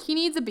here? Like, he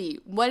needs a B.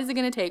 What is it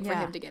going to take for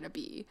him to get a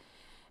B?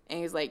 And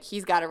he's like,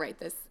 he's got to write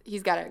this.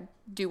 He's got to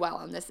do well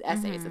on this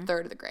essay. It's a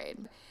third of the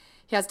grade.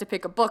 He has to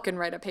pick a book and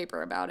write a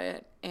paper about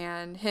it.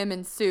 And him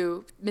and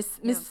Sue, Miss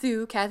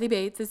Sue, Kathy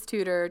Bates, his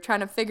tutor,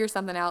 trying to figure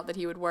something out that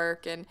he would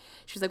work. And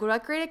she's like, what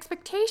about Great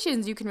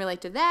Expectations? You can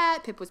relate to that.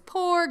 Pip was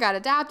poor, got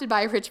adopted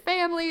by a rich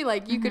family.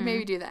 Like, you could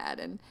maybe do that.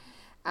 And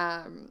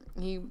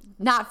he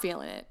not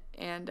feeling it.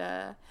 And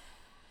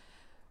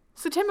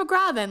so Tim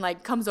McGraw then,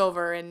 like, comes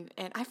over, and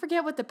I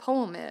forget what the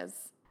poem is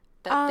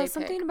that they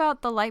something pick.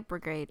 about the Light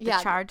Brigade. The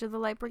Charge of the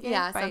Light Brigade.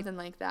 Yeah, by something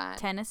like that.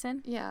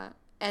 Tennyson. Yeah.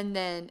 And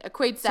then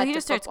equates So that he to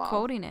just starts football.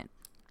 quoting it.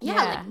 Yeah,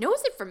 like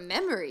knows it from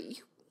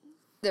memory.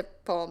 The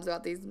poems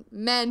about these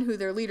men who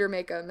their leader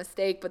make a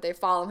mistake, but they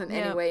follow him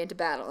Yep. anyway into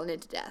battle and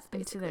into death,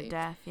 basically. Into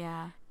their death,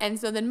 yeah. And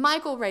so then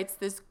Michael writes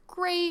this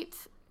great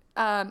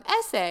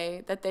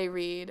essay that they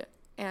read.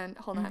 And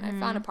hold on, I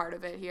found a part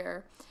of it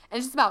here. And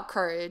it's just about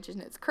courage.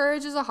 And it's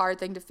courage is a hard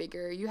thing to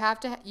figure. You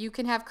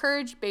can have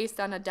courage based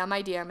on a dumb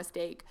idea,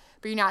 mistake,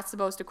 but you're not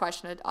supposed to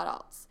question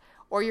adults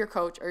or your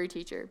coach or your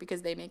teacher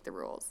because they make the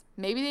rules.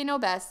 Maybe they know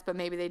best, but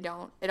maybe they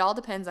don't. It all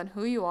depends on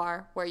who you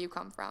are, where you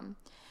come from.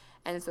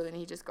 And so then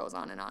he just goes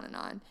on and on and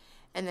on.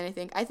 And then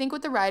I think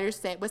what the writer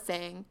was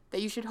saying, that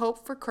you should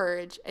hope for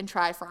courage and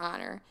try for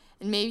honor,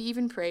 and maybe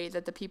even pray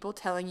that the people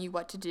telling you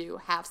what to do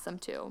have some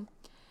too.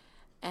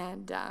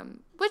 And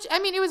which, I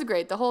mean, it was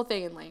great. The whole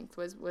thing in length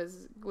was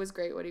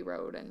great what he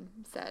wrote and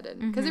said, and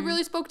because it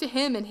really spoke to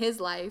him and his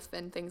life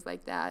and things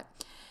like that.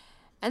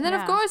 And then,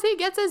 of course, he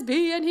gets his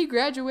B and he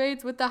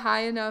graduates with the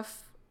high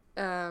enough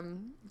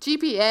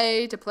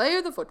GPA to play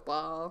the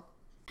football.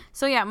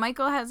 So yeah,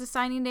 Michael has a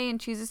signing day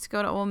and chooses to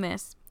go to Ole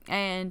Miss.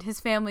 And his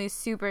family is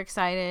super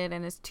excited,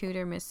 and his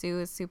tutor, Miss Sue,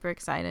 is super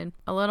excited.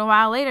 A little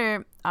while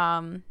later,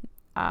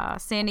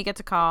 Sandy gets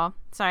a call.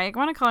 Sorry, I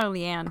want to call her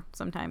Leanne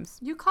sometimes.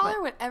 You call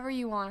her whatever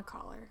you want to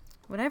call her.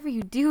 Whatever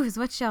you do is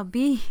what shall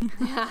be.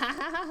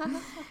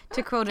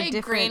 To quote a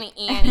different Granny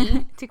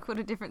Annie. to quote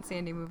a different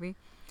Sandy movie.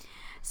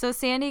 So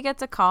Sandy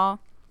gets a call,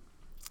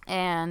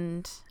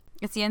 and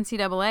it's the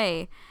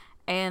NCAA,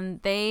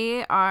 and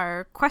they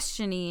are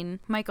questioning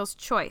Michael's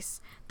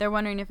choice. They're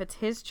wondering if it's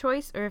his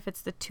choice or if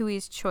it's the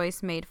Tuohy's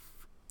choice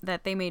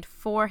that they made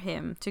for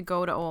him to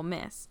go to Ole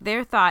Miss.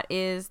 Their thought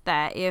is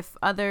that if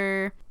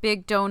other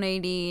big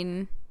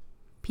donating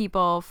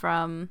people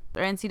from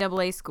their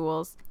NCAA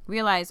schools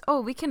realize,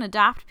 oh, we can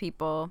adopt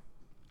people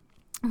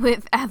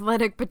with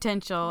athletic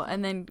potential,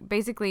 and then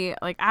basically,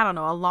 like, I don't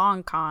know, a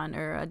long con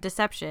or a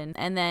deception,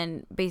 and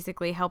then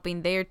basically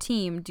helping their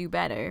team do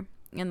better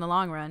in the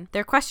long run.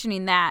 They're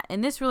questioning that,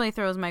 and this really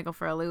throws Michael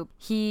for a loop.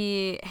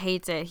 He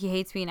hates it. He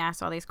hates being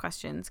asked all these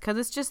questions because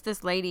it's just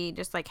this lady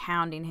just like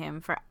hounding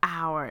him for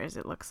hours,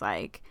 it looks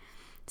like.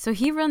 So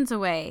he runs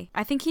away.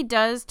 I think he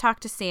does talk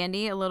to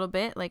Sandy a little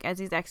bit, like as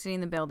he's exiting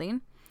the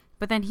building,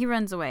 but then he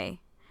runs away.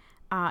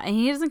 And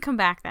he doesn't come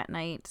back that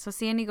night. So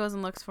Sandy goes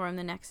and looks for him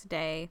the next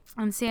day.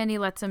 And Sandy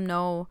lets him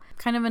know,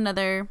 kind of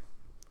another,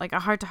 like a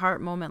heart-to-heart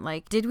moment.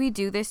 Like, did we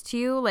do this to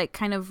you? Like,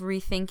 kind of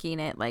rethinking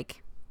it.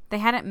 Like, they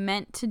hadn't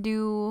meant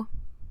to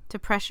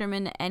pressure him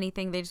into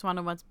anything. They just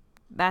wanted what's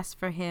best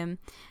for him.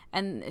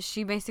 And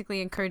she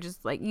basically encourages,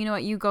 like, you know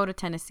what? You go to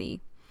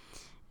Tennessee.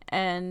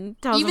 And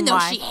tells Even him though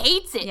why. she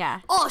hates it. Yeah.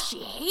 Oh, she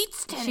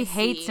hates Tennessee. She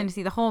hates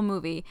Tennessee the whole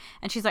movie,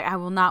 and she's like, "I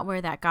will not wear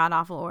that god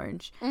awful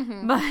orange."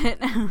 Mm-hmm. But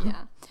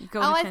Yeah.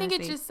 go to I think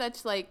it's Tennessee. just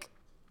such like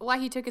why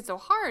he took it so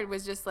hard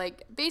was just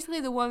like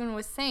basically the woman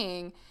was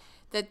saying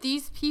that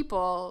these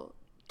people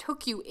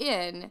took you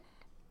in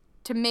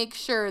to make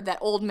sure that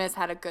Ole Miss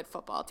had a good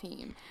football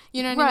team.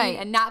 You know what I mean?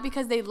 Right. And not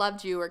because they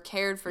loved you or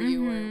cared for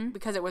you or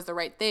because it was the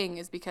right thing,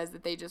 is because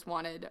that they just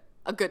wanted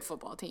a good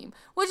football team,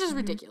 which is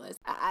ridiculous.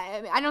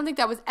 I don't think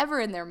that was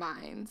ever in their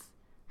minds.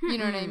 You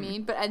know what I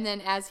mean? But and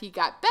then as he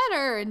got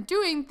better and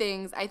doing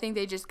things, I think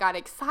they just got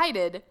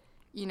excited,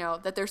 you know,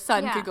 that their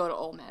son Yeah. could go to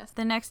Ole Miss.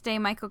 The next day,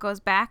 Michael goes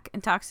back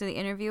and talks to the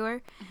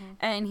interviewer,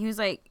 and he was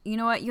like, "You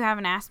know what? You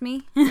haven't asked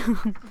me."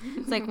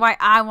 It's like why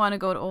I want to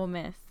go to Ole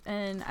Miss,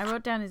 and I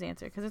wrote down his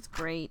answer because it's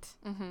great.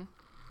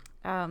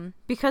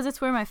 Because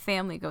it's where my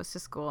family goes to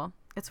school.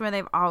 It's where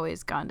they've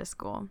always gone to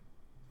school.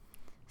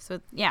 So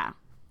yeah,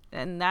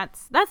 and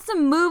that's the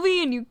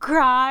movie, and you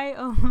cry.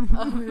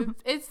 Oh,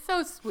 It's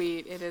so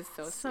sweet. It is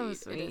so So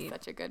sweet. It is sweet.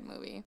 such a good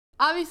movie.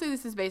 Obviously,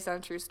 this is based on a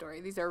true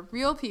story. These are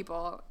real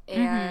people,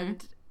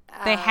 and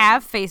they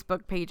have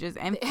Facebook pages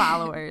and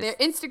followers. their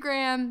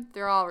Instagram,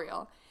 they're all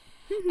real.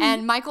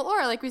 And Michael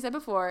Orr, like we said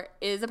before,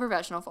 is a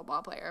professional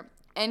football player.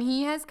 And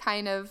he has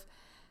kind of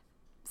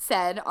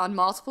said on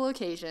multiple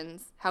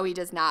occasions how he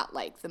does not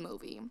like the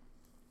movie.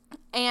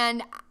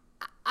 And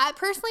I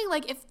personally,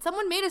 like, if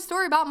someone made a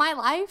story about my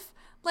life,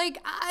 like,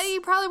 I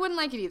probably wouldn't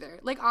like it either.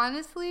 Like,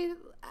 honestly,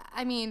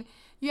 I mean,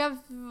 you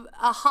have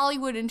a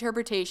Hollywood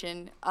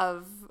interpretation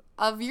of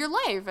your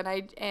life,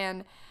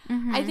 and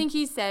I think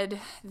he said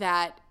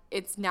that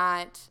it's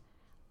not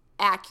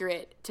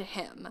accurate to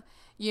him.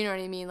 You know what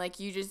I mean? Like,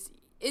 you just,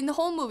 in the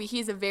whole movie,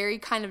 he's a very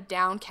kind of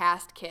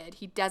downcast kid.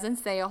 He doesn't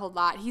say a whole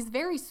lot. He's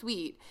very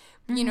sweet.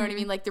 You know what I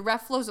mean? Like, the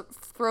ref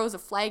throws a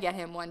flag at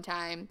him one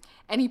time,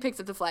 and he picks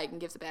up the flag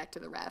and gives it back to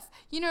the ref.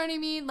 You know what I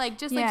mean? Like,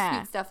 just like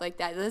sweet stuff like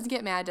that. Doesn't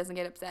get mad, doesn't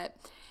get upset.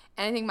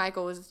 And I think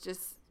Michael was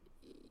just,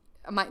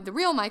 the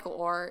real Michael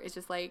Oher is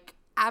just like,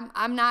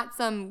 I'm not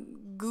some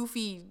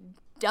goofy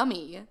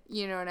dummy.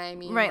 You know what I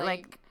mean? Right,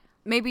 like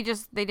maybe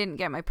just they didn't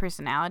get my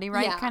personality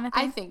right, kind of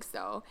thing. I think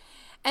so.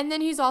 And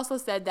then he's also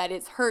said that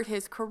it's hurt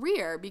his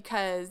career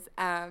because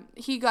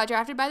he got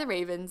drafted by the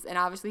Ravens, and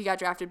obviously he got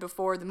drafted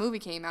before the movie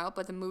came out,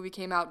 but the movie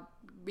came out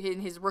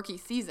in his rookie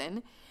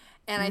season.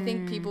 And I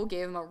think people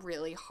gave him a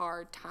really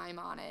hard time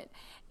on it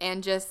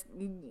and just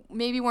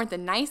maybe weren't the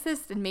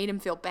nicest and made him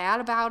feel bad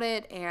about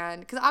it.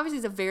 And because obviously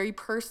it's a very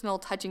personal,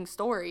 touching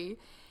story.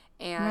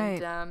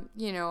 And,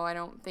 you know, I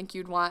don't think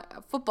you'd want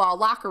a football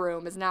locker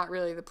room is not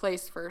really the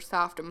place for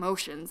soft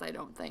emotions, I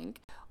don't think.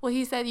 Well,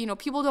 he said, you know,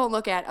 people don't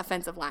look at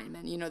offensive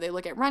linemen. You know, they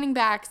look at running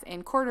backs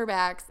and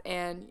quarterbacks,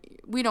 and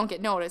we don't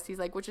get noticed. He's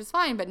like, which is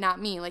fine, but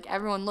not me. Like,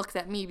 everyone looks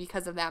at me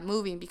because of that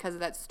movie and because of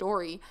that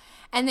story,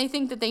 and they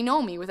think that they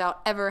know me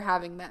without ever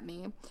having met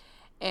me.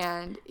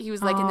 And he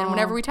was like, and then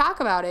whenever we talk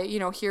about it, you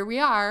know, here we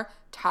are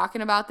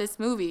talking about this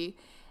movie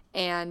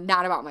and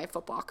not about my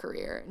football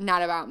career,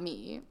 not about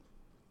me.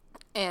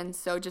 And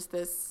so just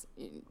this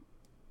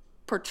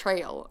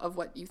portrayal of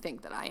what you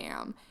think that I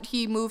am.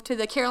 He moved to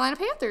the Carolina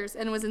Panthers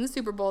and was in the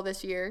Super Bowl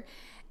this year.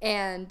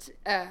 And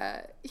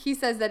he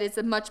says that it's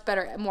a much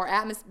better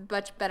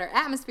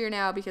atmosphere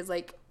now because,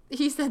 like,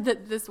 he said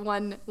that this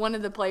one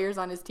of the players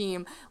on his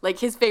team, like,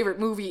 his favorite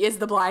movie is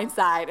The Blind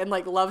Side and,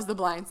 like, loves The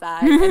Blind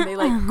Side. And they,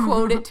 like,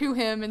 quote it to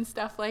him and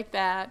stuff like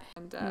that.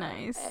 And,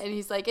 nice. And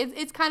he's like,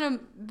 it's kind of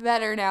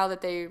better now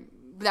that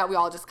we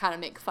all just kind of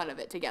make fun of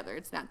it together.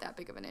 It's not that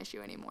big of an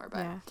issue anymore.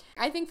 But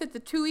I think that the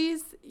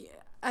Tuohys,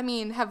 I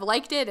mean, have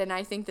liked it, and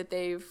I think that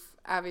they've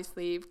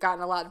obviously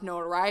gotten a lot of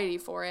notoriety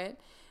for it.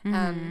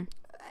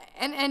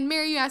 And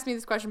Mary, you asked me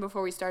this question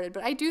before we started,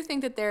 but I do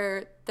think that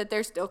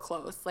they're still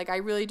close. Like, I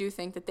really do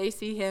think that they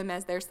see him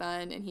as their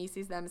son, and he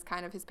sees them as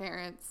kind of his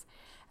parents.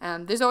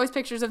 There's always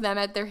pictures of them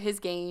at his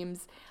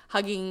games,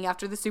 hugging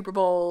after the Super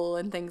Bowl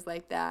and things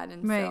like that.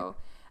 And so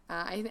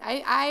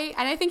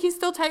I think he's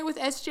still tight with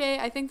SJ.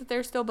 I think that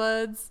they're still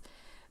buds.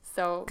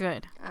 So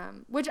good.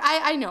 Which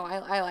I know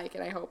I like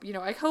it. I hope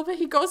that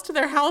he goes to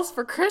their house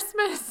for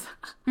Christmas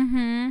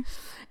and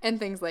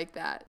things like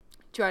that.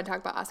 Do you want to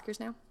talk about Oscars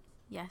now?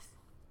 Yes.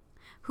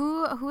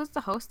 Who was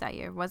the host that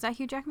year? Was that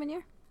Hugh Jackman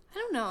year? I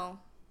don't know.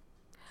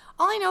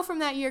 All I know from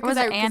that year, or was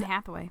it Anne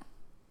Hathaway?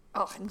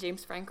 Oh, and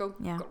James Franco.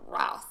 Yeah.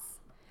 Gross.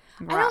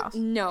 I don't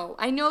know.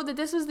 I know that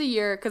this was the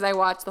year, because I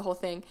watched the whole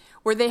thing,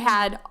 where they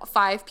had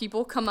 5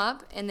 people come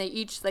up and they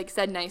each, like,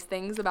 said nice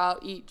things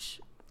about each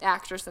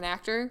actress and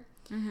actor.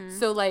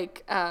 So,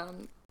 like,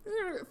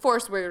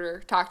 Forrest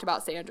Whitaker talked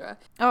about Sandra.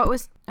 Oh, it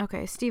was,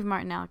 okay, Steve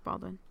Martin, Alec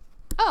Baldwin.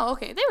 Oh,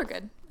 okay. They were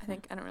good. I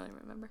think. I don't really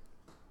remember.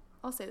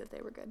 I'll say that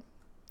they were good.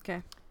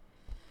 Okay.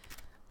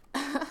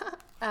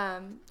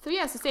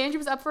 So Sandra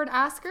was up for an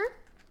Oscar.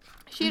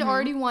 She had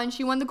already won.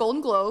 She won the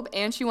Golden Globe,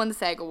 and she won the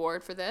SAG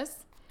Award for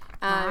this.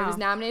 It was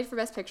nominated for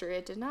Best Picture.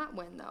 It did not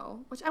win, though.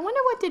 Which I wonder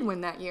what did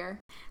win that year.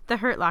 The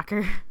Hurt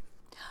Locker.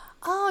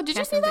 Oh, did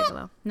you see that?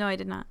 Bigelow. No, I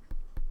did not.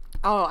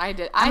 Oh, I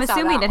did. I'm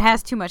assuming it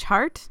has too much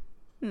heart.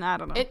 No, I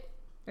don't know.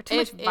 Or too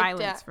much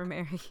violence for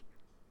Mary.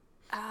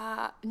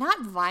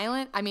 Not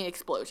violent. I mean,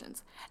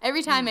 explosions.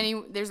 Every time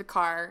there's a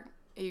car,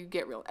 you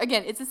get real.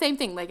 Again, it's the same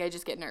thing. Like, I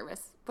just get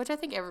nervous, which I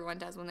think everyone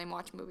does when they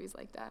watch movies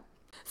like that.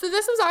 So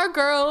this was our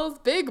girl's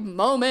big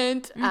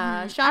moment.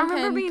 Sean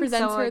Penn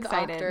presents her the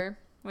Oscar.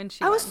 When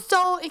she I was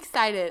so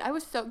excited. Do you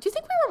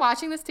think we were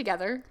watching this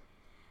together?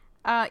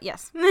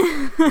 Yes.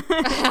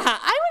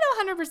 I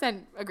would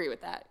 100% agree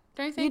with that.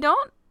 Don't you think? You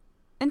don't?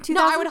 In 2010?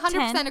 No, I would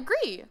 100%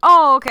 agree.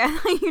 Oh, okay.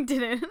 You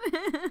didn't.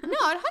 No,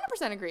 I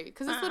would 100% agree.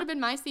 Because this would have been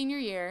my senior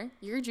year,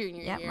 your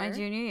junior year. Yeah, my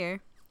junior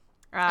year.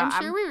 I'm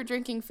sure we were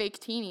drinking fake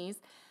teenies.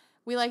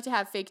 We like to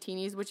have fake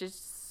teenies, which is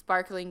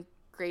sparkling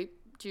grape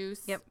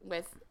juice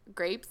with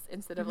grapes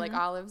instead of like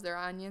olives or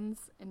onions,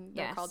 and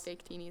they're called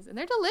fake teenies, and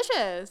they're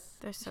delicious.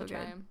 They're so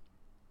good.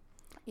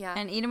 Yeah,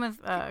 and eat them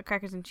with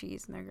crackers and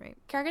cheese, and they're great.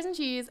 Crackers and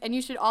cheese, and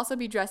you should also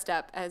be dressed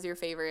up as your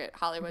favorite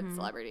Hollywood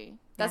celebrity.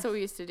 That's what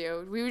we used to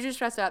do. We would just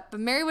dress up, but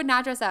Mary would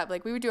not dress up.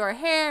 Like, we would do our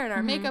hair and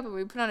our makeup, and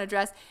we would put on a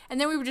dress, and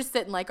then we would just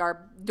sit in like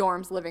our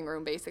dorm's living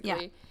room,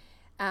 basically.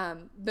 Yeah.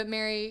 But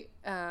Mary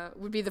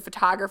would be the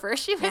photographer.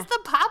 She was the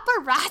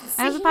paparazzi.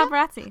 I was a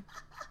paparazzi.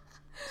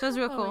 So it was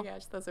real cool. Oh my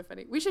gosh, those are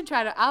funny. We should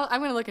try to.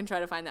 I'm gonna look and try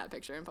to find that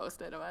picture and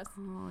post it of us.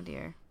 Oh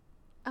dear.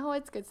 Oh,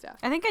 it's good stuff.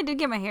 I think I did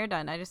get my hair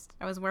done. I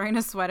was wearing a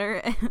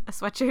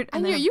sweatshirt, I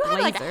and knew then a you had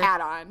like a blazer.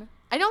 hat on.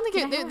 I don't think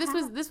Did I have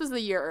a this was the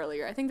year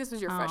earlier. I think this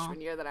was your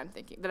freshman year that I'm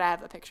thinking that I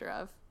have a picture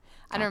of.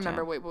 I don't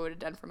remember what we would have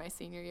done for my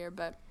senior year,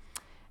 but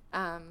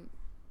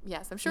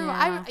yes, I'm sure.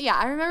 Yeah.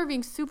 I remember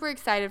being super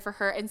excited for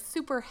her and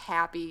super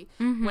happy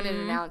when it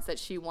announced that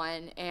she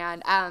won.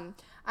 And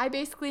I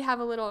basically have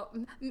a little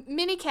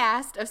mini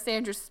cast of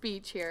Sandra's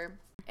speech here.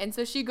 And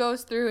so she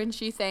goes through and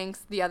she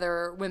thanks the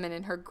other women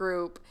in her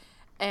group.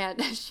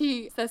 And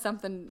she says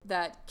something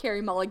that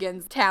Carey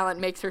Mulligan's talent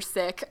makes her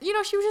sick. You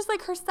know, she was just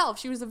like herself.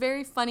 She was a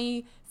very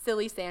funny,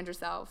 silly Sandra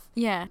self.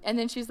 Yeah. And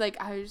then she's like,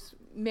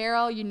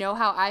 Meryl, you know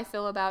how I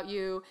feel about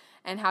you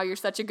and how you're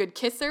such a good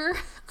kisser.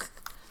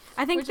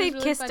 I think Which they is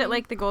really kissed funny. at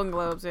like the Golden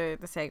Globes or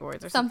the SAG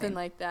Awards or Something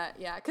like that,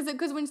 yeah.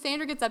 Because when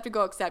Sandra gets up to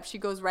go accept, she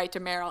goes right to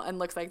Meryl and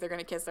looks like they're going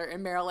to kiss her.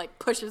 And Meryl, like,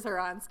 pushes her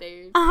on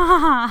stage.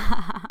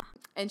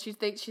 And she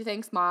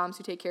thanks moms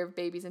who take care of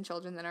babies and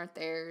children that aren't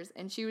theirs.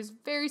 And she was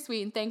very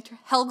sweet and thanked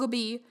Helga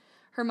B.,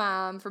 her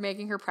mom, for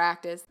making her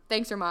practice.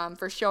 Thanks her mom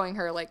for showing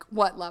her, like,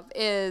 what love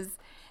is.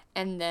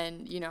 And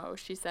then, you know,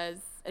 she says,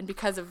 and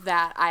because of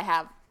that, I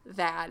have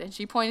that. And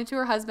she pointed to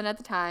her husband at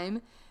the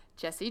time,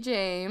 Jesse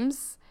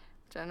James,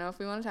 which I don't know if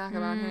we want to talk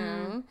about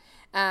him.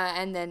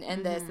 And then,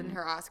 this and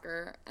her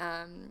Oscar.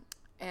 And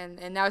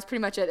that was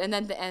pretty much it. And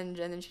then the end,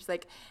 and then she's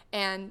like,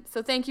 and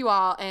so thank you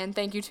all, and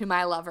thank you to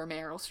my lover,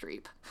 Meryl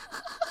Streep.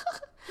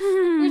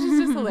 Which is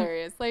just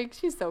hilarious. Like,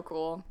 she's so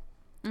cool.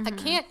 I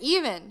can't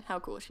even how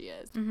cool she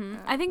is.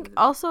 I think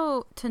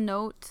also to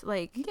note,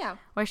 like, Yeah.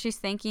 where she's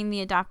thanking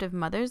the adoptive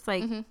mothers,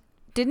 like,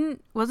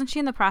 wasn't she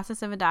in the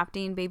process of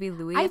adopting baby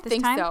Louis I at this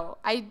think time? so.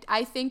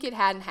 I think it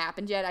hadn't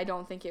happened yet. I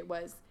don't think it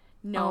was.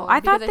 No, Oh, I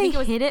thought because they think it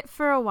was, hid it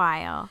for a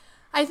while.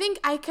 I think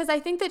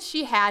that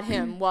she had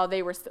him while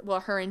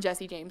her and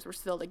Jesse James were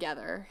still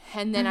together,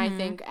 and then I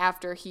think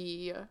after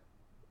he,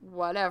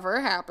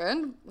 whatever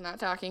happened, not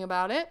talking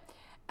about it,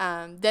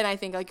 then I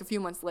think like a few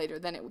months later,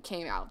 then it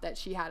came out that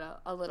she had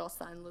a little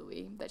son,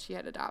 Louis, that she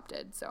had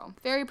adopted. So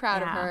very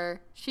proud of Yeah.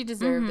 her. She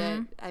deserved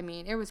it. I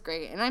mean, it was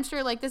great, and I'm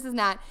sure like this is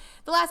not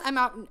the last. I'm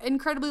out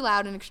incredibly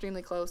loud and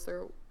extremely close,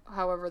 or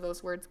however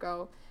those words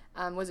go.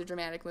 Was a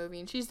dramatic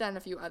movie, and she's done a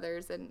few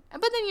others, but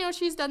then, you know,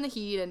 she's done The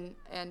Heat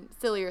and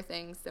sillier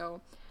things,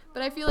 so,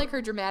 but I feel like her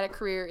dramatic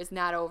career is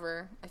not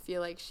over. I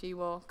feel like she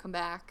will come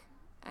back,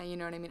 you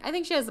know what I mean? I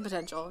think she has the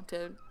potential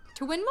to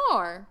win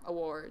more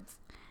awards.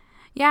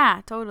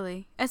 Yeah,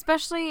 totally.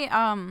 Especially,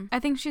 I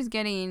think she's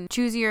getting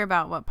choosier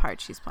about what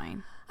part she's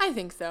playing. I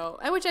think so,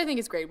 which I think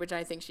is great, which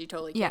I think she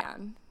totally Yeah.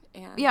 can.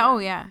 And, Yeah, oh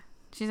yeah.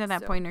 She's at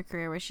that so- point in her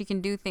career where she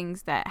can do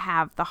things that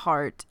have the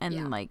heart and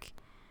Yeah. like,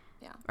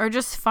 Yeah. or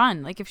just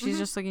fun. Like if she's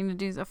just looking to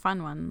do a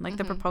fun one, like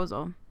The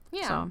Proposal.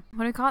 Yeah. So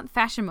what do we call it?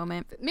 Fashion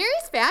moment.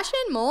 Mary's fashion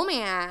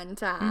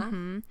moment.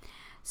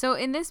 So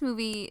in this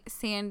movie,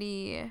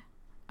 Sandy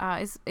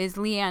is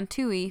Leanne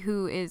Toohey,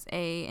 who is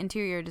a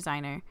interior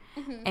designer,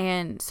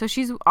 and so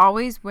she's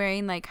always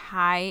wearing like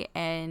high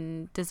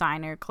end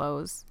designer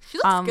clothes. She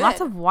looks Lots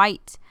good. of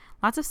white,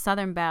 lots of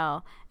Southern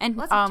Belle, and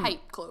Lots of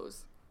tight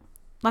clothes.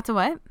 Lots of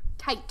what?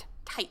 Tight,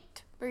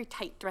 very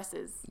tight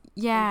dresses.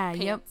 Yeah.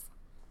 And Yep. pants.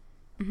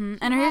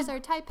 And her has hair's her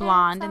tight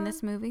blonde pants in on.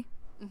 this movie.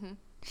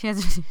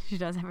 She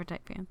does have her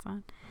tight pants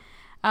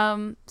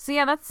on. So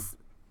yeah,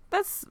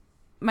 that's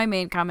my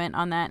main comment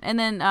on that. And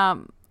then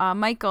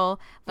Michael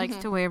likes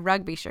to wear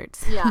rugby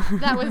shirts. Yeah,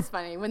 that was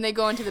funny when they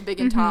go into the big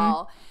and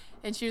tall,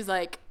 and she was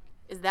like,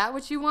 "Is that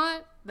what you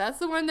want? That's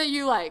the one that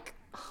you like."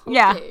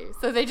 Yeah.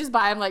 So they just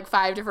buy him like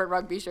 5 different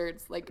rugby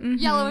shirts, like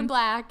yellow and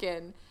black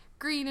and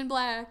green and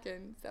black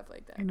and stuff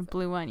like that. And a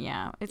blue one,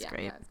 yeah, it's Yeah,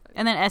 great. yeah, it's funny.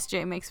 And then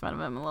SJ makes fun of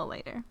him a little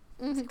later.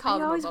 Call You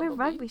them a always wear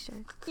bumblebee. rugby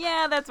shirts.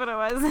 Yeah, that's what it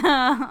was.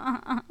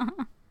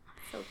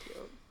 So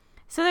cute.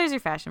 So there's your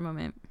fashion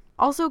moment.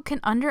 Also, can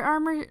Under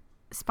Armour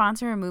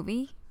sponsor a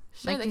movie?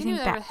 Sure, they do you can do think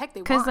whatever the heck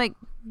they Because want. like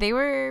they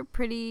were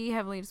pretty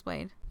heavily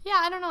displayed. Yeah,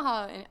 I don't know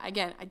how.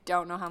 Again, I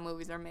don't know how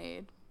movies are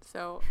made,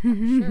 so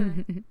I'm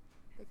sure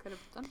they could have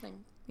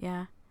something.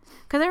 Yeah.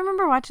 Because I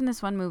remember watching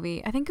this one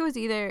movie. I think it was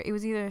either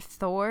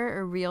Thor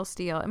or Real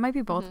Steel. It might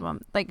be both of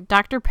them. Like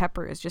Dr.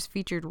 Pepper is just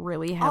featured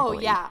really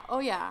heavily. Oh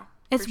yeah.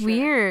 It's for sure.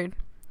 weird.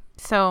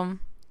 So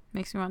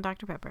makes me want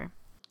Dr. Pepper.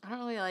 I don't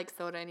really like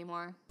soda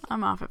anymore.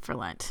 I'm off it for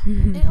Lent.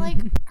 It like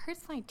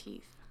hurts my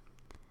teeth.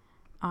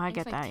 Oh, I Makes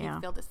get my that. teeth Yeah.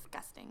 feel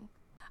disgusting.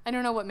 I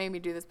don't know what made me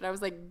do this, but I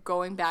was like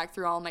going back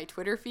through all my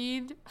Twitter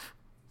feed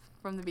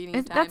from the beginning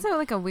of time. That's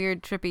like a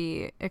weird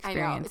trippy I know,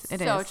 experience. it's It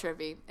so is.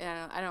 trippy.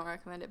 I don't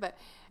recommend it, but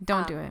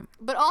Don't do it.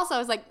 But also, I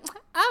was like,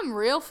 I'm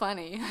real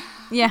funny.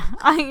 Yeah.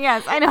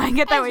 Yes, I know. I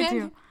get that And way then-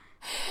 too.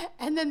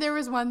 And then there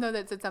was one though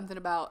that said something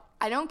about,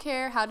 I don't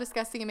care how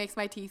disgusting it makes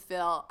my teeth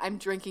feel, I'm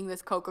drinking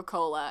this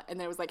Coca-Cola. And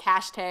then it was like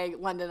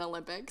hashtag London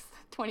Olympics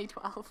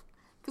 2012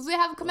 because we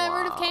have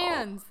commemorative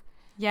cans. So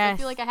Yes. I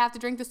feel like I have to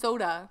drink the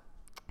soda.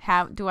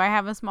 Do I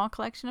have a small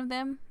collection of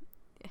them?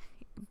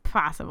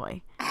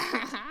 Possibly.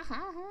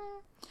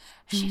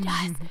 She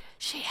does.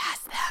 She has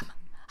them.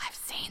 I've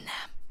seen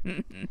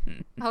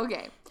them.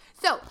 Okay.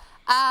 So,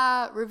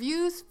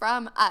 Reviews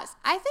from us.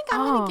 I think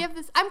I'm going to give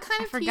this, I'm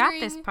kind I of forgot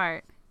teetering. this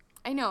part.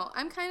 I know.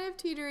 I'm kind of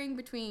teetering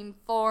between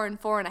 4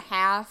 and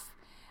 4.5.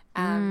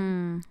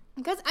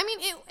 Because, I mean,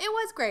 it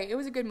was great. It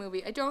was a good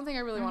movie. I don't think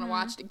I really want to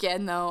watch it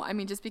again, though. I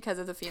mean, just because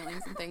of the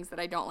feelings and things that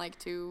I don't like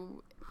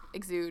to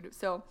exude.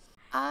 So,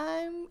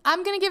 I'm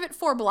going to give it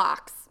 4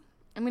 blocks.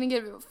 I'm going to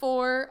give it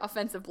 4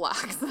 offensive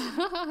blocks.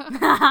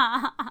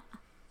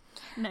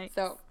 Nice.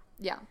 So,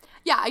 yeah.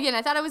 Yeah, again,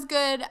 I thought it was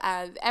good.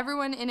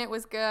 Everyone in it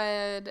was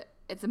good.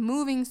 It's a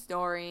moving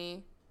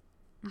story.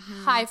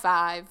 High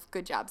five.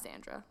 Good job,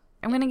 Sandra.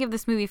 I'm going to give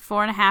this movie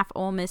 4.5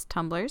 Ole Miss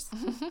tumblers.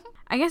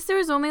 I guess there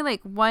was only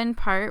like one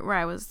part where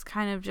I was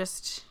kind of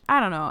just, I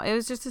don't know. It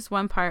was just this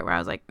one part where I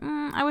was like,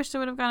 I wish they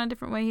would have gone a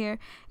different way here.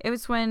 It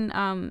was when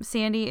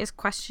Sandy is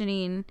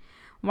questioning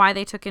why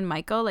they took in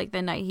Michael, like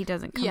the night he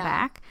doesn't come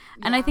back.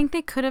 And I think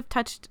they could have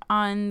touched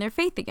on their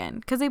faith again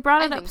because they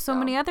brought it up so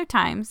many other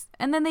times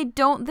and then they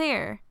don't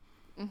there.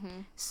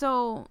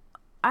 So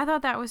I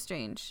thought that was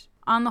strange.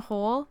 On the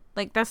whole,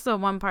 like that's the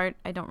one part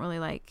I don't really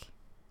like.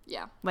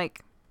 Yeah.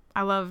 Like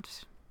I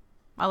love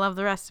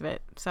the rest of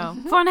it. So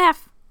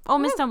 4.5 Ole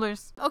Miss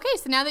tumblers. Okay,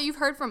 so now that you've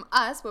heard from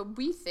us what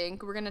we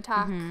think, we're going to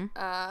talk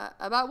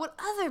about what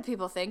other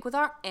people think with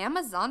our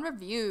Amazon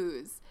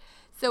reviews.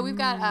 So we've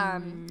got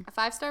a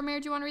 5-star. Mary,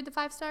 do you want to read the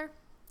 5-star?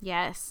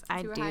 Yes,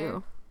 I Do a do.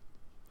 higher.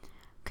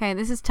 Okay,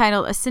 this is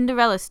titled A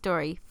Cinderella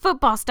Story,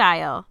 Football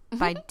Style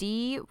by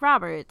D.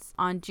 Roberts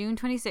on June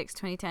 26,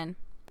 2010.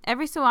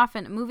 Every so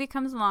often, a movie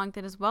comes along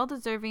that is well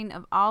deserving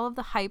of all of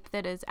the hype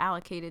that is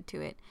allocated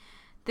to it.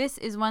 This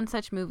is one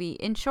such movie.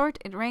 In short,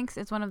 it ranks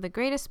as one of the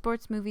greatest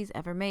sports movies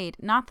ever made,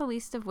 not the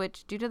least of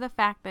which due to the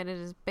fact that it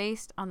is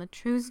based on the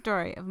true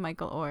story of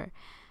Michael Orr.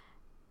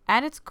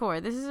 At its core,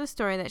 this is a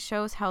story that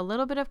shows how a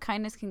little bit of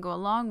kindness can go a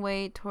long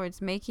way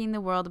towards making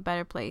the world a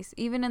better place,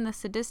 even in the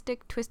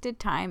sadistic, twisted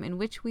time in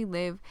which we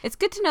live. It's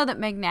good to know that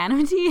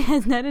magnanimity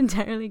has not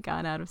entirely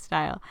gone out of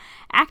style.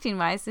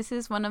 Acting-wise, this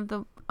is one of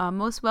the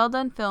most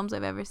well-done films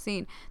I've ever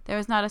seen. There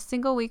is not a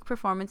single weak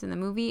performance in the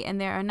movie, and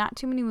there are not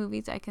too many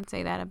movies I can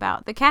say that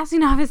about. The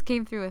casting office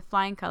came through with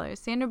flying colors.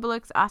 Sandra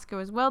Bullock's Oscar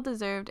was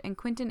well-deserved, and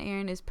Quentin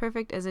Aaron is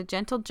perfect as a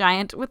gentle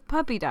giant with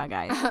puppy dog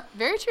eyes.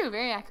 Very true.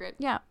 Very accurate.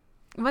 Yeah.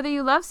 Whether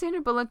you love Sandra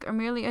Bullock or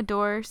merely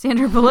adore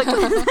Sandra Bullock,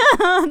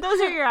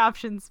 those are your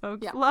options,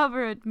 folks. Yep. Love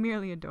or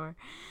merely adore.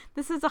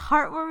 This is a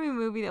heartwarming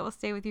movie that will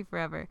stay with you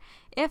forever.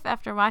 If,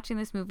 after watching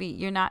this movie,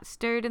 you're not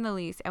stirred in the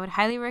least, I would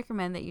highly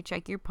recommend that you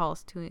check your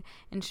pulse to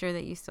ensure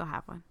that you still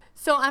have one.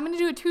 So I'm going to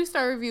do a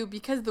 2-star review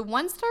because the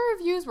 1-star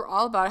reviews were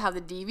all about how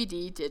the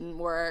DVD didn't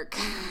work.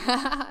 So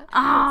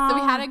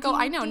we had to go.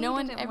 I know,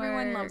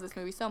 everyone loves this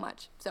movie so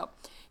much. So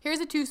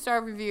here's a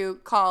 2-star review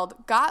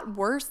called Got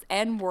Worse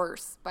and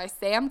Worse by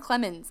Sam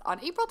Clemens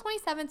on April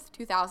 27th,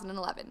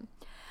 2011.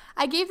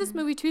 I gave this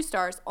movie 2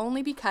 stars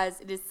only because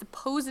it is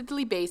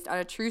supposedly based on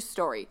a true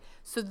story,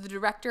 so the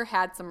director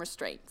had some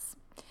restraints.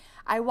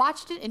 I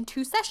watched it in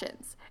 2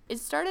 sessions. It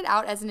started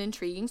out as an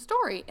intriguing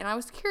story, and I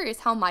was curious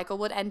how Michael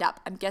would end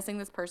up. I'm guessing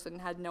this person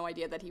had no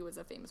idea that he was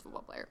a famous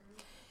football player.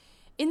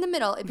 In the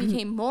middle, it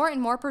became more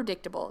and more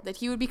predictable that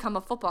he would become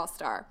a football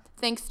star,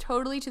 thanks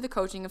totally to the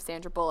coaching of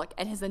Sandra Bullock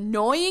and his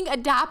annoying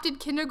adopted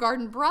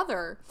kindergarten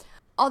brother.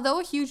 Although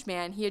a huge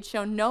man, he had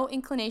shown no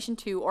inclination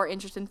to or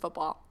interest in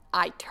football.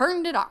 I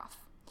turned it off.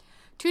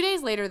 2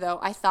 days later, though,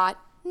 I thought,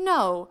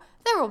 no,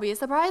 there will be a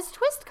surprise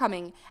twist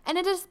coming, and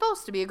it is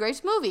supposed to be a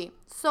great movie.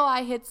 So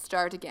I hit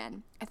start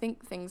again. I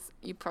think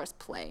you press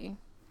play,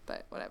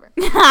 but whatever.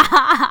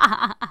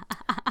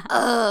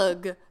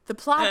 Ugh. The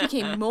plot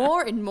became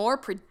more and more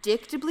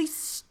predictably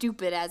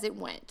stupid as it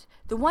went.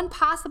 The one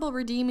possible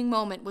redeeming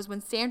moment was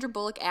when Sandra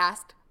Bullock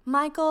asked,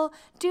 Michael,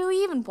 do you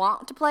even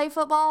want to play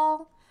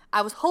football?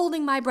 I was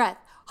holding my breath,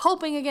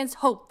 hoping against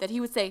hope that he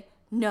would say,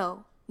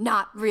 no,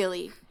 not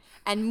really,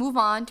 and move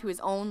on to his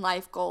own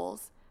life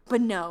goals. But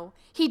no,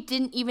 he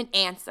didn't even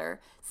answer,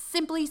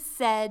 simply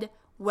said,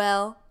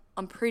 well,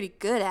 I'm pretty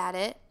good at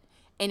it,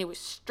 and it was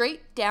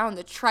straight down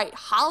the trite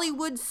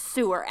Hollywood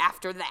sewer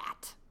after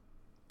that.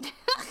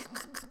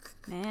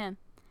 Man.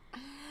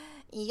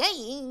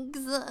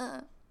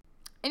 Yikes.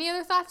 Any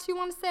other thoughts you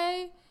want to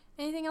say?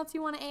 Anything else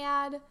you want to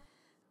add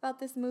about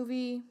this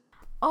movie?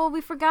 Oh,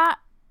 we forgot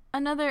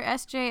another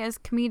SJ as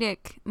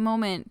comedic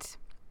moment.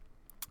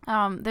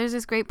 There's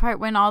this great part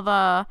when all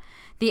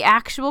the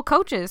actual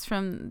coaches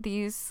from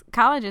these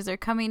colleges are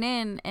coming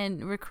in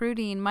and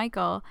recruiting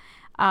Michael.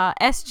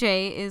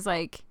 SJ is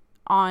like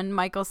on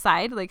Michael's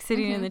side, like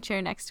sitting in the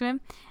chair next to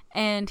him,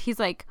 and he's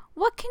like,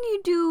 what can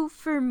you do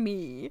for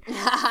me?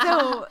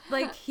 So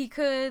like he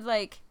could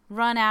like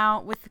run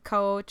out with the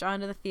coach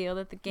onto the field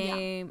at the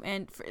game,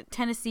 and for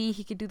Tennessee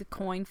he could do the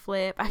coin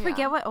flip. I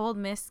forget what Ole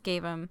Miss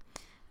gave him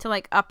to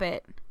like up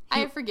it.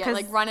 I forget,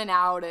 like running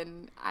out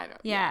and I don't.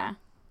 Yeah.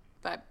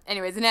 But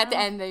anyways, and at the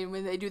end,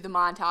 when they do the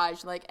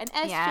montage, like, and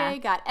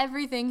SJ got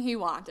everything he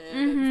wanted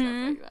and stuff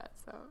like that.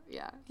 So,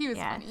 yeah, he was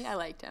funny. I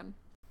liked him.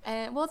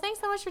 Well, thanks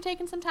so much for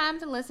taking some time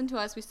to listen to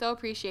us. We so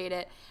appreciate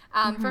it.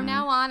 From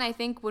now on, I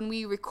think when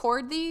we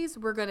record these,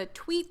 we're going to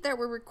tweet that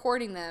we're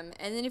recording them.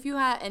 And then if you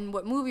have, and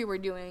what movie we're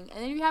doing.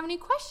 And then if you have any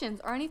questions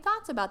or any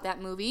thoughts about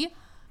that movie,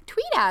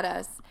 tweet at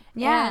us.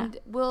 Yeah. And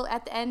we'll,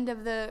 at the end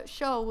of the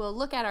show, we'll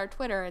look at our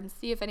Twitter and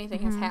see if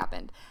anything has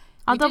happened.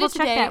 I'll We did it double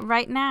check today. that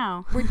right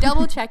now. We're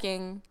double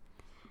checking.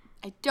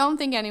 I don't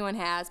think anyone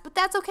has, but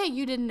that's okay.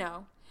 You didn't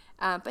know.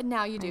 But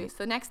now you do.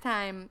 So next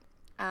time,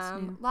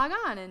 log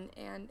on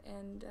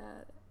and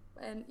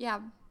yeah.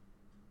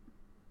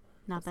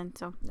 Nothing.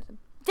 So.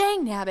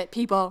 Dang nabbit,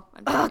 people.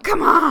 Oh,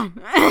 come on.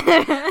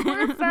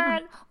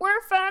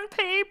 We're fun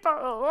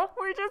people.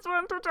 We just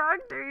want to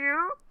talk to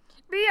you.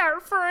 Be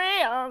our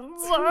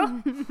friends.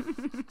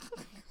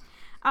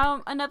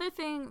 Another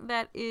thing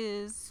that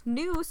is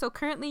new, so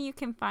currently you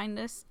can find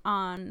us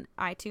on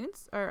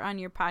iTunes or on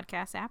your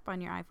podcast app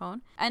on your iPhone.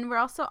 And we're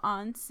also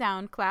on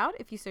SoundCloud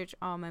if you search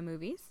All My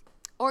Movies.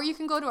 Or you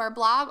can go to our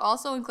blog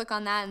also and click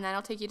on that, and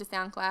that'll take you to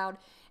SoundCloud.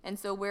 And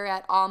so we're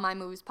at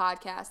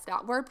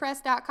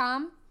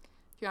allmymoviespodcast.wordpress.com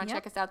if you want to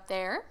check us out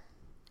there.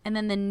 And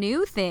then the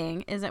new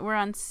thing is that we're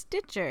on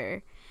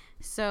Stitcher.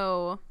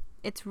 So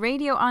it's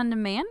radio on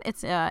demand.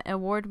 It's an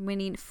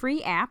award-winning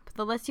free app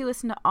that lets you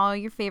listen to all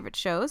your favorite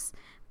shows,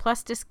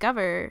 plus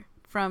discover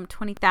from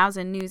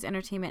 20,000 news,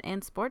 entertainment,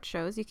 and sports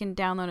shows. You can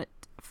download it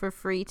for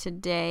free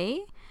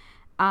today.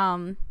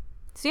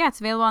 So yeah, it's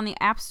available on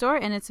the App Store,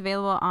 and it's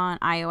available on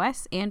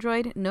iOS,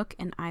 Android, Nook,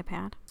 and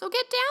iPad. So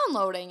get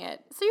downloading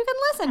it so you can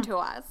listen to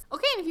us.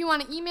 Okay, and if you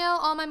want to email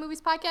All My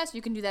Movies Podcast,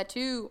 you can do that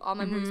too.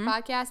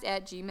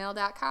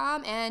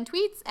 allmymoviespodcast@gmail.com and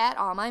tweets at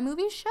All My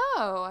Movies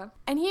Show.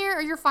 And here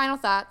are your final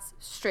thoughts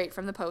straight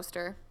from the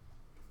poster.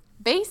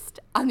 Based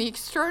on the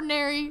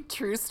extraordinary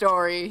true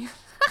story.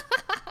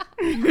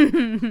 That's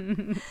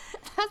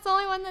the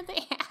only one that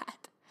they had.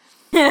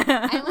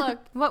 I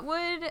looked. What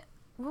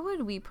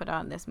would we put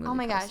on this movie Oh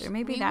my gosh, poster?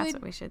 Maybe we that's would-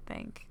 what we should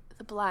think.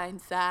 The Blind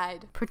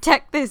Side.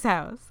 Protect this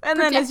house. And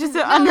then it's just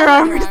an No, Under Under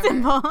Armour Armour.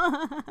 symbol.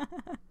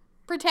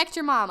 Protect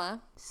your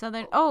mama.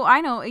 Southern. Oh,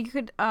 I know. You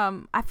could.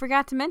 I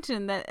forgot to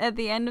mention that at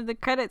the end of the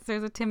credits,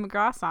 there's a Tim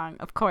McGraw song.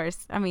 Of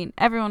course. I mean,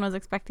 everyone was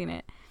expecting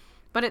it,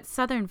 but it's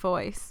Southern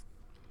Voice.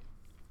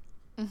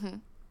 Mm-hmm.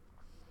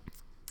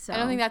 So I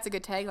don't think that's a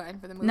good tagline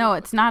for the movie. no,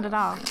 it's not at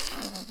all.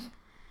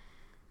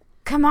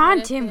 Come on,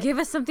 What Tim. is it? Give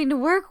us something to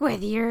work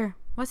with here.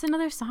 What's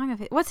another song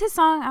of it? What's his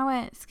song? I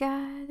went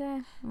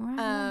sky.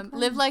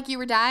 Live Like You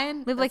Were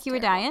Dying. Live Like You Were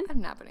terrible. Dying?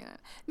 I'm not putting that.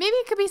 Maybe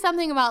it could be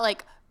something about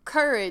like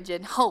courage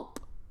and hope,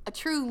 a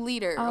true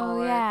leader. Oh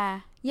or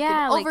yeah, you yeah.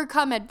 can Like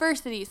overcome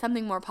adversity,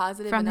 something more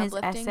positive from and his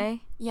uplifting.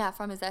 essay. Yeah,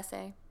 from his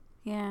essay.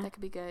 Yeah. That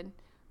could be good.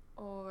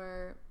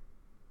 Or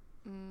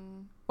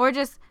Or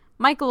just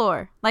Michael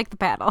Orr, like the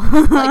paddle.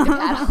 like the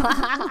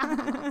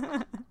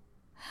paddle.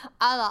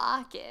 I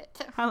like it.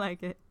 I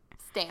like it.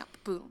 Stamp.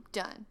 Boom.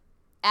 Done.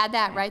 Add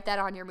that. Write that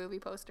on your movie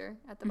poster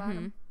at the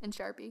bottom in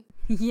Sharpie.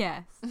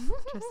 Yes.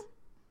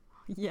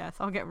 Yes,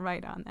 I'll get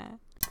right on that.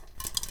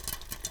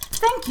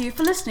 Thank you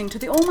for listening to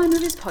the All My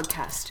Movies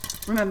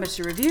podcast. Remember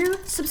to review,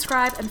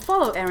 subscribe, and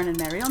follow Erin and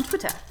Mary on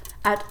Twitter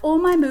at All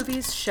My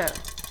Movies Show.